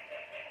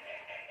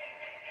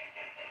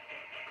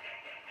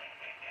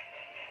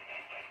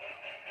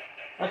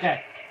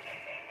 Okay.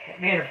 It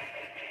made a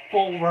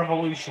full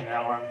revolution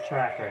out on the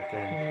track right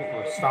there.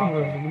 We're stopping.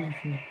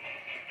 Revolution.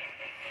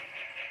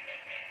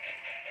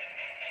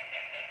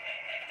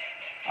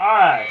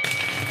 Alright.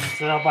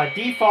 So by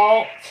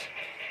default,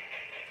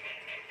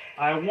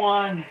 I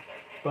won,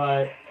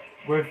 but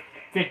we're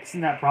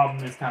fixing that problem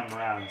this time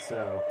around,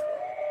 so.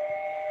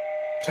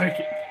 Take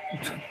it.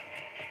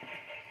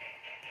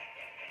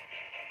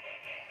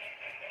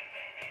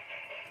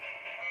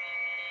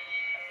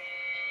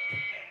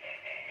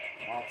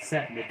 I'll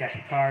set in the deck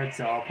of cards,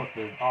 so I'll put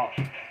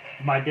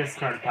my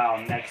discard pile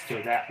next to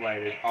it. That way,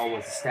 there's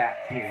always a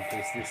stack here in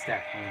case this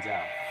stack runs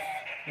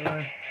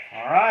out.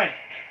 Alright.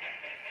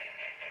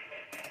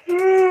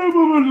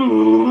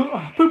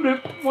 Poop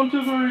it. 1,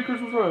 2, 3,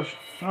 Christmas Rush.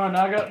 Alright,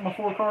 now I got my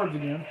 4 cards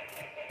again.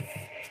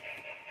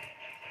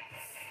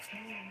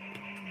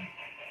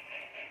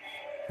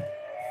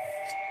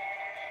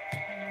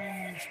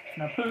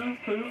 Now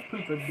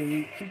poop a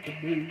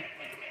doo.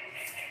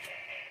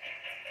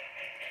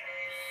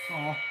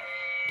 Aw.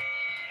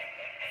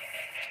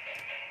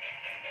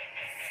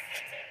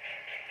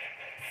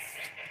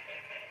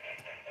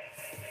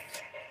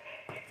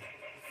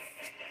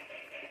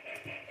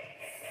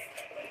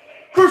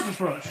 Christmas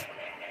Rush.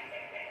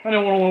 I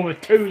didn't want to win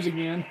with 2s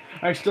again.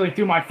 I accidentally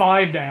threw my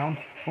 5 down.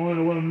 I wanted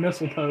to win with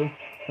mistletoe.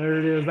 There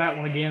it is, that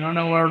one again. I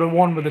know I would have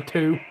won with a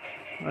 2.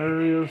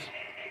 There it is.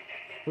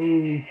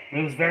 Ooh.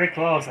 It was very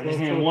close. I just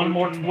needed one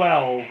more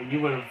 12,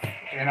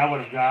 and I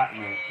would have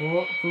gotten it.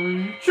 4,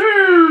 3,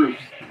 cheers!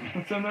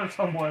 It's in there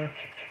somewhere.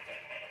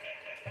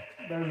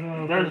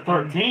 There's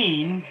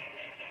 13.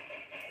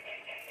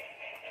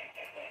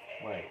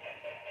 Wait.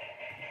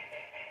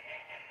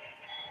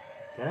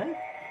 Did I?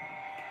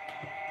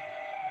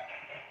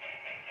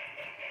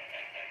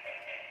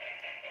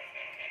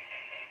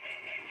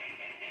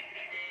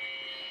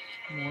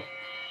 What?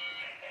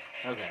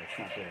 Okay, it's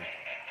not there.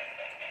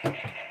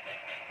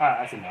 Alright,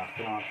 that's enough.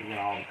 We don't have to get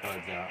all the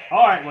cards out.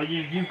 Alright, well,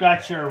 you've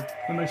got your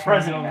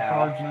present on the now.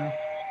 cards now.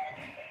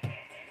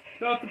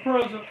 Got the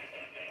present.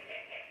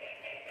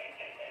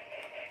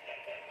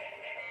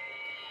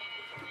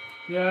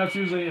 Yeah, that's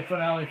usually a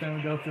finale thing.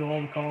 We go through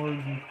all the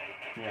cards and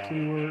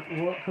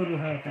see what could have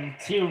happened.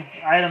 2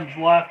 items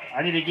left.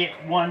 I need to get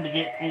one to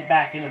get it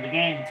back into the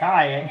game to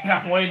tie it.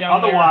 Yeah, way down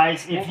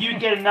Otherwise, there. if you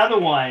get another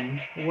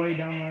one, Way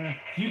down there.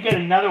 if you get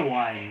another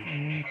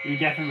one, you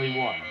definitely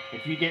won.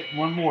 If you get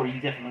one more, you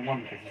definitely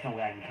won because there's no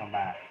way I can come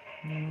back.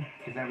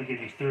 Because that would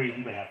give you 3,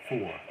 you would have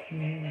 4.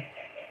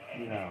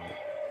 You know.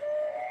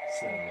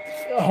 So.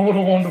 I would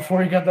have won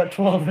before you got that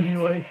 12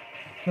 anyway.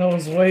 That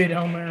was way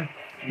down there.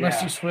 Unless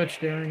Yeah. you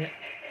switched during it.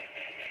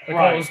 Like,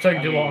 Right. it was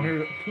taking too long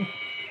here.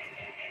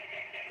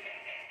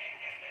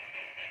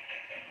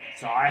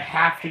 So I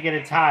have to get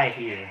a tie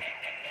here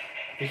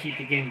to keep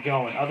the game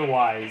going.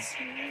 Otherwise,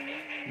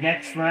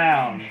 next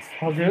round,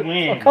 I'll you get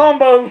win. a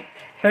combo.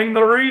 Hang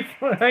the wreath.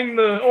 Hang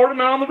the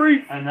ornament on the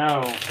wreath. I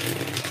know.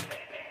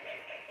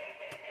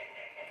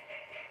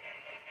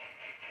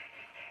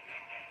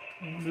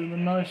 Do the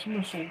nice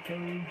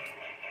mistletoe.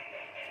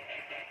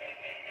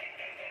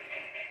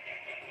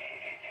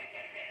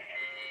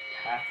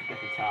 Have to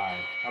get the tie.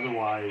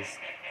 Otherwise,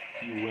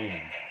 you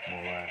win, more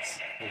or less.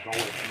 There's no way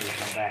for you to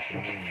come back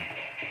and win.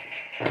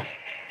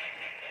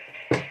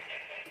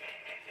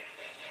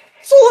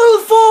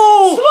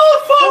 Sleuthful!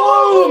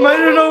 Hello!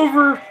 Made it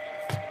over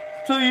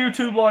to the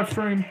YouTube live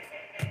stream.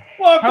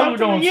 Welcome How's it to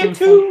going, the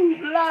Sleuthful?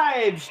 YouTube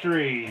live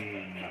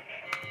stream.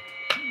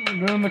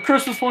 We're doing the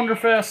Christmas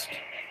Wonderfest.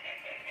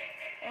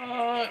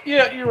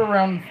 Yeah, you were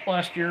around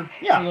last year.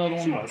 Yeah, for the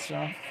other she one, was.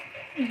 so.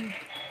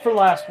 For the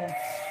last one.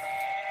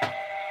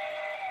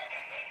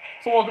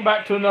 So welcome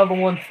back to another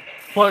one.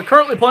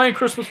 Currently playing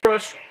Christmas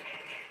Rush.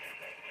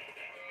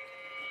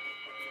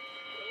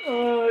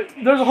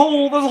 There's a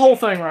whole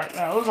thing right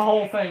now. There's a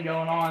whole thing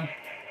going on.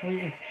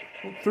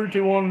 3,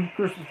 2, 1,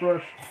 Christmas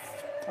rush.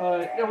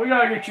 Yeah, we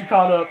gotta get you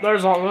caught up.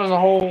 There's a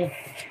whole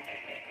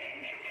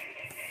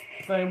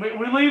thing.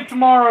 We leave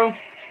tomorrow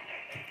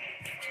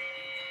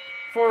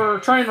for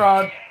a train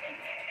ride.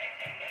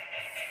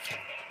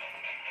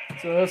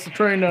 So that's the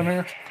train down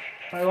here.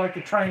 I like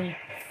the train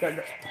got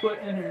put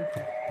in here.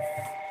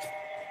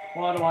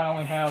 Why do I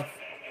only have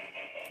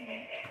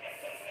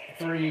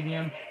 3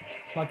 again?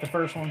 Like the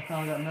first one,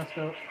 I got messed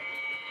up.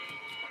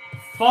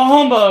 Ball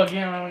humbug!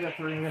 Yeah, I only got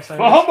 3.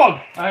 Ball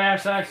humbug! I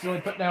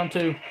accidentally put down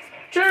 2.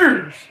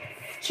 Cheers!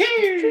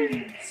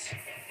 Cheers!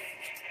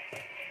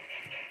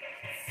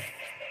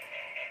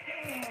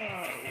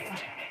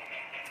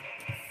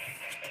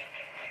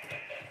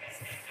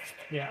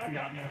 Yeah, I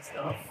got messed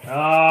up.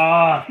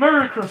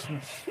 Merry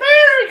Christmas!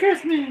 Merry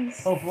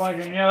Christmas! Hopefully I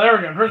can. Yeah, there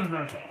we go.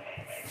 Christmas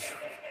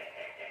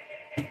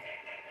rush.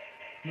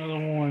 Another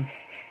one.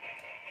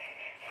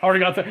 Already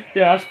got that.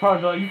 Yeah, that's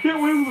probably like, you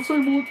can't win with the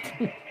same one.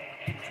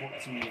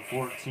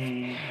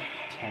 14,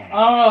 10. I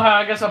don't know how.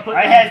 I guess I put.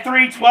 I had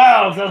 3 12s.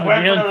 I was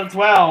waiting for another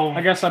 12.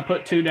 I guess I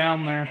put 2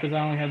 down there because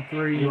I only had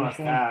 3. You must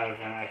have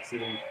an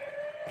accident.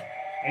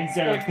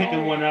 Instead of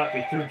picking one up,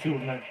 you threw 2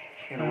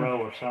 in a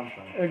row or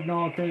something.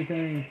 Ignore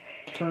anything.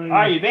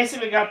 Alright, you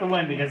basically got the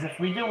win because if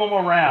we do one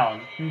more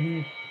round,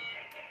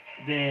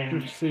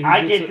 then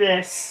I get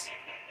this,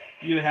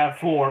 you have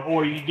 4,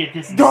 or you get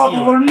this and double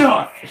seal or it.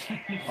 not.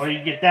 Or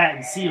you get that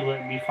and seal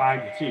it and be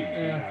 5 to 2. Yeah.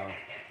 You know,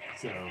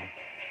 so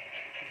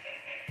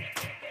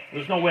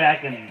there's no way I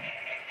can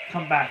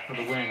come back for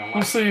the win.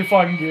 Let's see if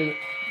I can get it.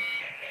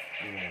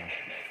 Yeah,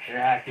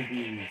 there has to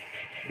be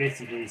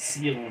basically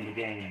sealing the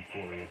game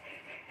for you.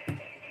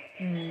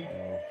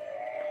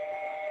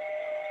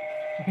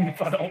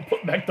 If I don't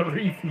put back the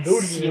wreath and do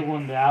it again.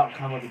 Sealing the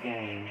outcome of the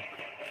game.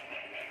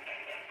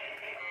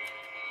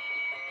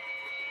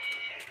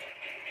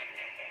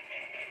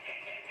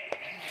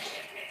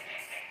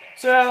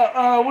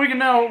 So, we can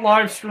now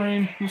live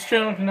stream. This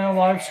channel can now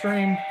live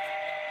stream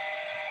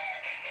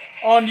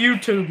on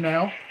YouTube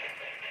now.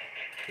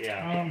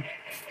 Yeah.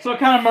 So it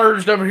kind of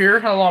merged over here.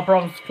 Had a lot of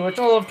problems with Twitch.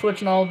 I love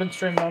Twitch and all. I've been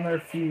streaming on there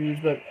for a few years,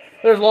 but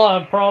there's a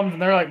lot of problems,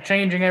 and they're like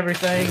changing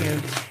everything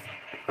and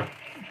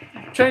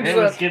changes It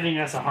was that giving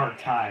us a hard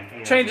time.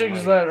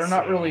 changes that are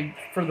not really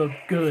for the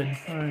good.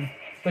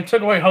 They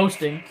took away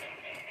hosting,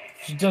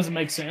 which doesn't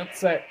make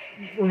sense. That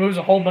removes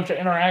a whole bunch of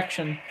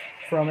interaction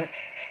from it,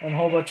 and a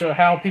whole bunch of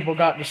how people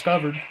got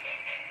discovered.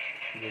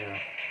 Yeah.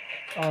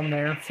 On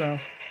there, so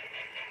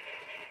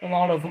a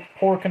lot of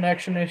poor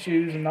connection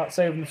issues and not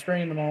saving the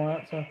stream and all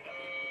that. So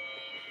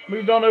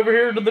moved on over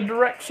here to the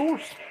direct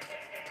source.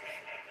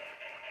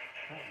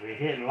 We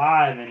hit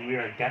live, and we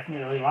are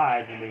definitely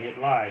live when we hit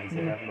live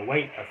instead of having to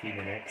wait a few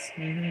minutes.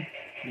 You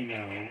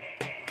know.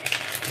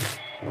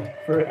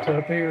 For it to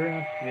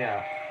appear.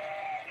 Yeah.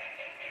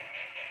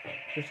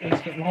 Just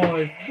instant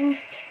live. Woo.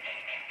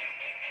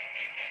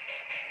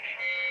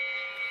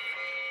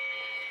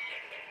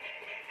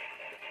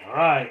 All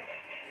right.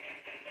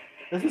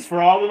 This is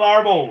for all the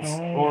marbles.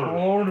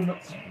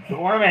 Ornaments. The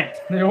ornament.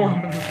 The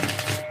ornament.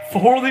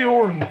 For the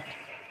ornament.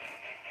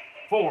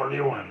 For the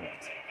ornament.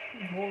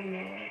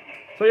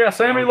 So yeah,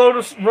 Sammy wrote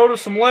us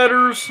some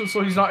letters,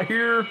 so he's not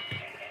here.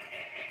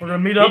 We're gonna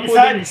meet up with him.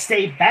 He decided to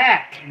stay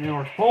back in the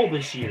North Pole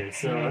this year,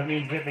 so that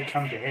means we have to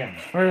come to him.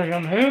 We're gonna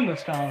come to him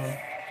this time.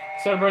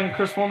 Celebrating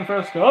Chris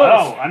Wonderfest to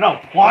us. Oh, I know.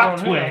 Plot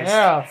twist.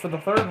 Yeah, for the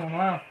 3rd one,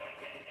 wow.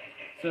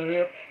 So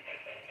yep.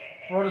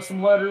 Wrote us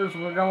some letters,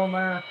 we're going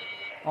there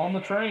on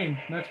the train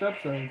next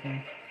episode.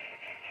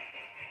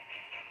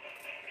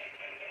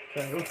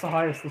 Okay, what's the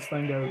highest this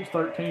thing goes?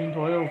 13,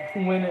 12.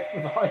 Win it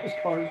with the highest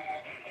card.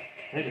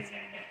 I think it's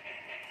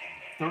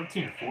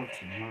 13 or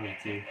 14, one of the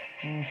two.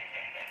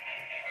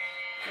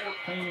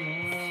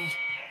 14,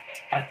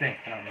 I think,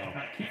 I don't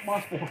know. Keep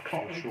my 4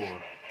 cards. For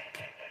sure.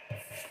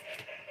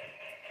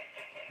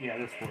 Yeah,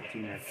 there's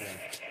 14 right there.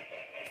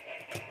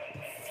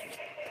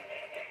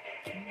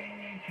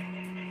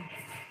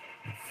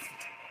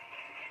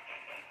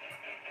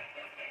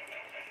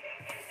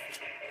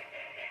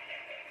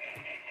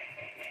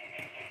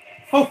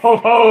 Ho ho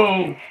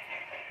ho!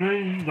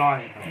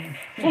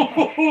 Ho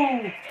ho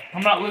ho!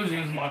 I'm not losing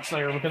as much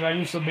there because I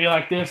used to be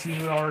like this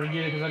and already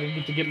get it because I didn't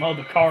get to get my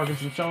other card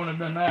because the showing had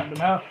done that. But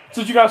now,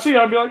 since you guys see it,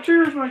 I'd be like,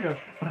 cheers, and I go.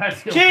 But I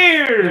still,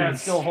 cheers! Yeah, it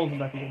still holds it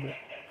back a little bit.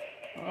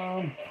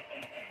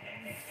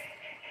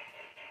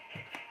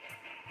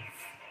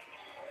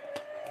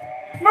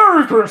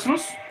 Merry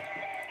Christmas!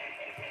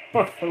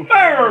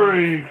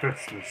 Merry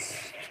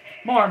Christmas!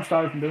 My arm's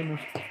tired from doing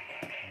this.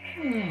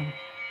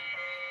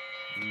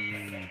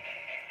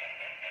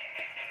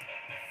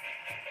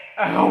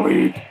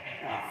 Owie!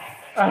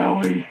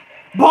 Owie!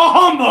 Bah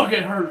humbug,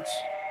 it hurts!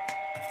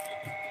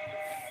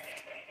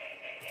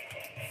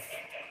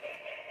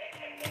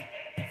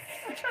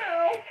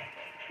 Ow!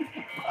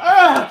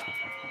 Ah!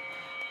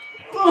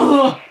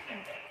 Ugh!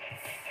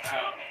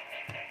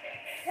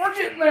 We're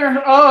getting there.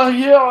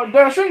 Yeah,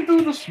 dashing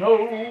through the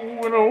snow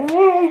in a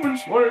open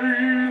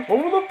sleigh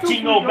over the fields.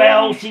 Jingle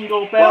bells,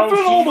 jingle bells,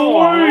 jingle all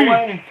the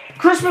way.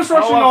 Christmas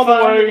rushing all the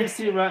way.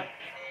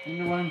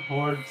 Underline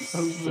horde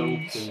soap.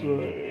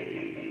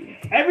 Sleigh.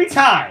 Every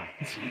time.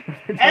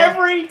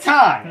 Every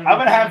time. I'm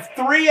going to have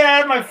 3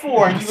 out of my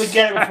 4 and you would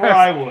get it before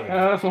I would.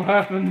 That's what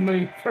happened to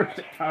me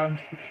first time.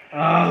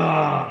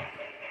 Ugh.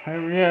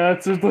 Yeah,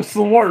 that's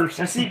the worst.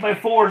 I see my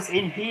 4's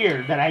in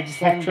here that I just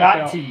haven't check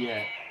got out. to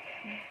yet.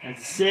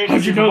 That's 6.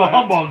 How'd you know that?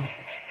 Humbug.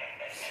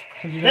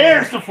 How'd you know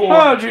There's that? the 4.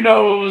 How'd you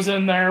know it was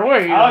in there?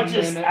 Wait I a was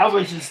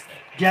minute. just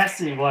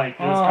guessing like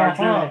those cards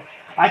in there.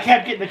 I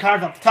kept getting the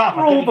cards off the top.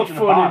 I Roll couldn't the get to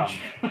the bottom.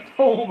 footage.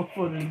 Roll the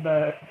footage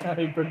back. How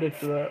do you predict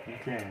that?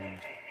 Okay.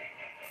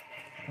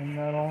 And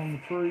that on the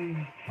tree.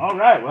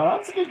 Alright, well,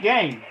 that's a good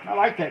game. I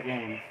like that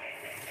game.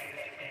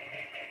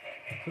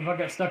 So if I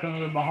got stuck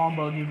under the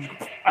humbug, you just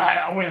go,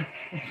 I win.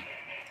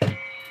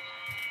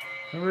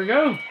 There we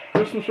go.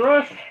 Christmas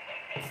Rush.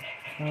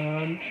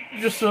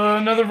 Just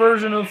another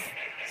version of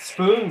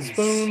spoons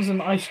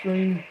and ice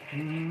cream.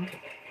 Mm-hmm.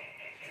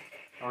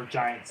 Or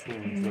giant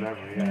spoons, whatever,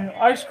 yeah.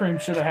 Ice cream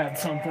should have had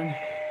something.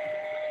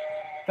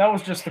 That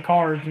was just the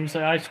cards. You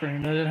say ice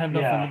cream. They didn't have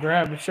nothing to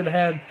grab. It should have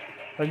had,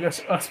 I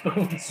guess, a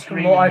spoon. A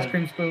little ice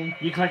cream spoon.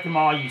 You collect them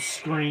all, you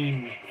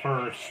scream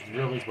first.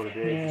 Really is what it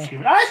is. Yeah. You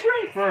scream, ice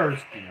cream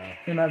first, you know.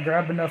 You're not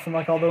grabbing nothing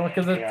like all the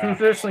because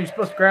traditionally you're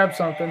supposed to grab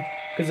something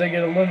because they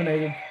get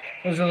eliminated.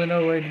 There's really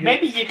no way to get.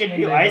 Maybe you could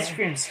do ice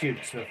cream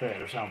scoops with it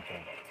or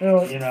something.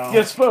 You know.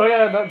 Yes, but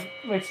yeah, that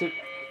makes it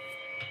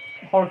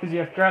hard because you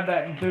have to grab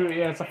that and do it.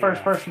 Yeah, it's the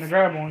first person to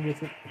grab one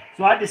gets it.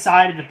 So I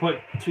decided to put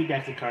 2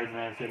 decks of cards in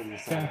there instead of the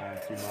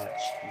side too much.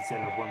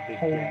 Instead of one big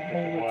deck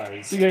that it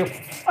was. You get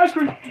ice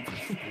cream!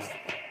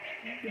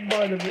 Good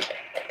bite of it.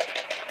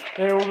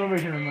 Yeah, we're going to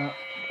be hearing that.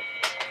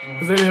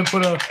 Because they didn't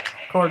put a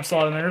card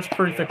slot in there. It's a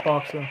pretty thick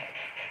box though.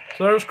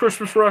 So there's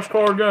Christmas Rush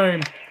card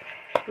game.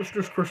 It's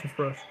just Christmas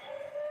Rush.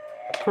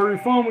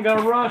 Pretty fun. We got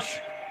a rush.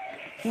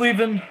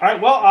 Leaving. All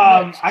right. Well,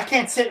 I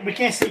can't sit. We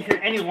can't sit here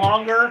any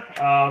longer. We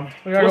gotta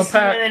we'll go see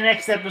pack. you in the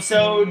next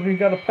episode. We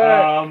got to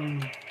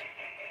pack.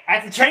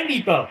 At the train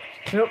depot.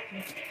 Yep.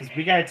 Because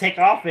we got to take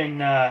off and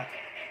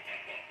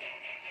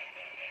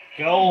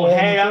go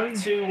head up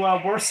to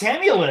where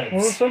Sammy lives.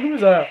 Where's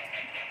Sammy's at?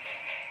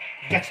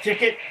 Got your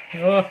ticket?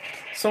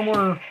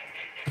 Somewhere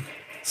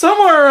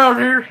around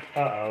here.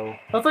 Uh-oh.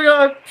 I think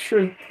I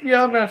should.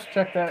 Yeah, I'm gonna have to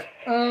check that.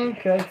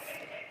 Okay.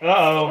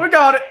 Uh-oh. We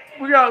got it.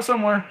 We got it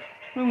somewhere.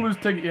 We didn't lose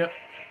the ticket yet.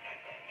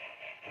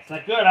 It's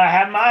not good. I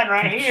have mine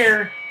right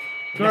here.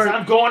 Guess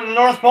I'm going to the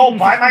North Pole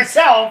by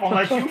myself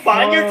unless you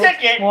find your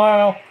ticket.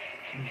 Wow.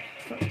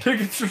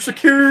 Tickets are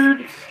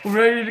secured. We're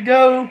ready to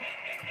go.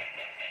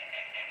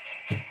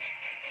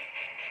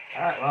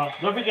 Alright, well,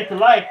 don't forget to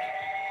like,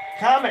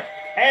 comment,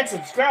 and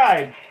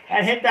subscribe.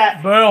 And hit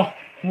that bell.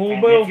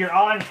 Little bell. If you're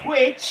on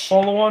Twitch.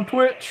 Follow on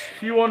Twitch.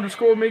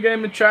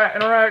 U_ME chat,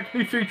 interact,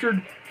 be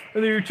featured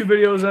in the YouTube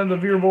videos and the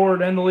viewer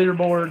board and the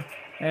leaderboard.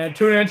 And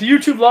tune in to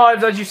YouTube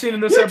Lives as you've seen in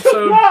this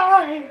episode.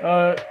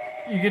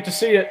 You get to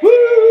see it.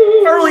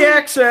 Woo! Early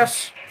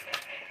access.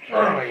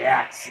 Early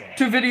access.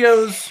 2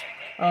 videos.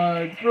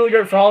 Really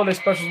great for holiday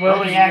specials as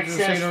well. Early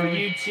access for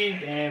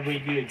YouTube, and we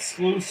do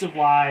exclusive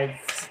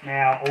lives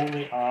now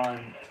only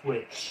on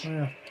Twitch.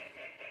 Yeah.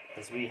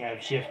 As we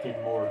have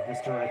shifted more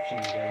this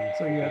direction than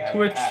so yeah,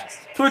 Twitch.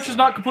 Twitch is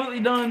not completely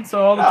done,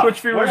 so all the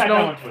Twitch viewers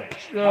don't.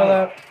 Twitch.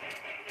 Yeah,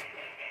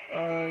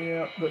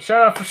 but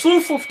shout out for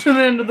Sleuthful for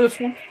tuning into this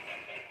one.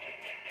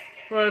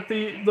 Right at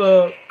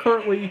the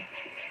currently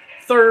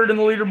 3rd in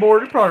the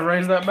leaderboard. You'll probably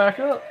raise that back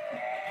up.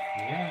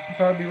 Yeah. It'll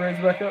probably be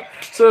raised back up.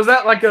 So is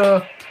that like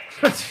a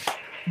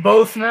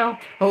both now?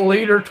 A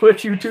leader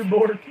Twitch YouTube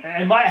board?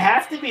 It might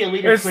have to be a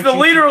leader. It's Twitch the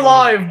leader YouTube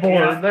live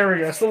board. Yeah. There we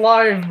go. It's the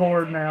live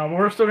board now. But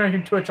we're still gonna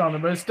keep Twitch on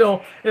it, but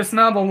it's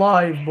now the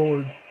live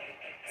board.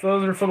 So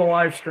those are for the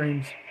live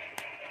streams.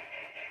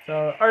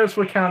 So I guess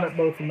we count it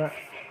both in that.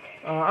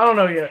 I don't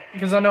know yet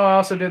because I know I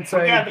also did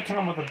say we got to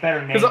come up with a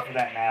better name for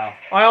that now.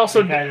 I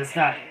also because it's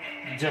not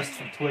just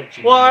for Twitch.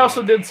 Well, I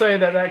also did say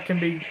that can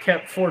be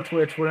kept for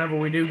Twitch whenever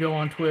we do go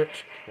on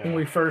Twitch. Yeah. When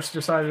we first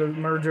decided to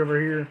merge over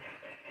here,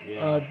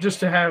 yeah. Just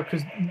to have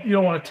because you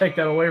don't want to take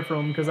that away from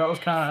them because that was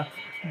kind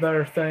of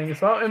their thing.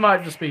 So it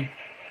might just be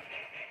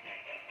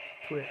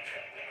Twitch.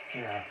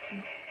 Yeah.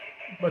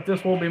 But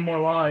this will be more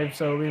live,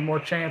 so there'll be more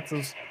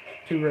chances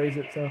to raise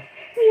it. So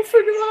we'll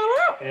figure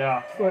that out.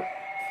 Yeah. But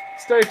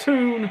stay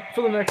tuned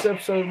for the next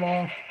episode,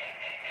 Mom.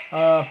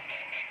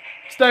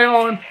 Stay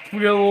on. We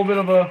got a little bit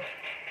of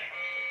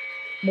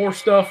more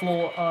stuff, a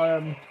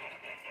little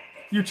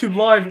YouTube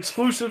Live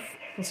exclusive.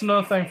 That's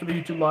another thing for the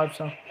YouTube Live,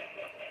 so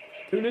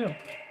tune in.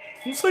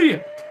 We'll see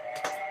you.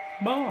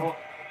 Bye.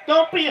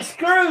 Don't be a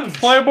Scrooge.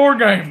 Play a board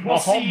game. We'll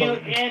see you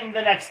in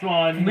the next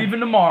one. Leaving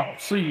tomorrow.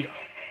 See ya.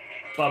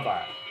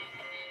 Bye-bye.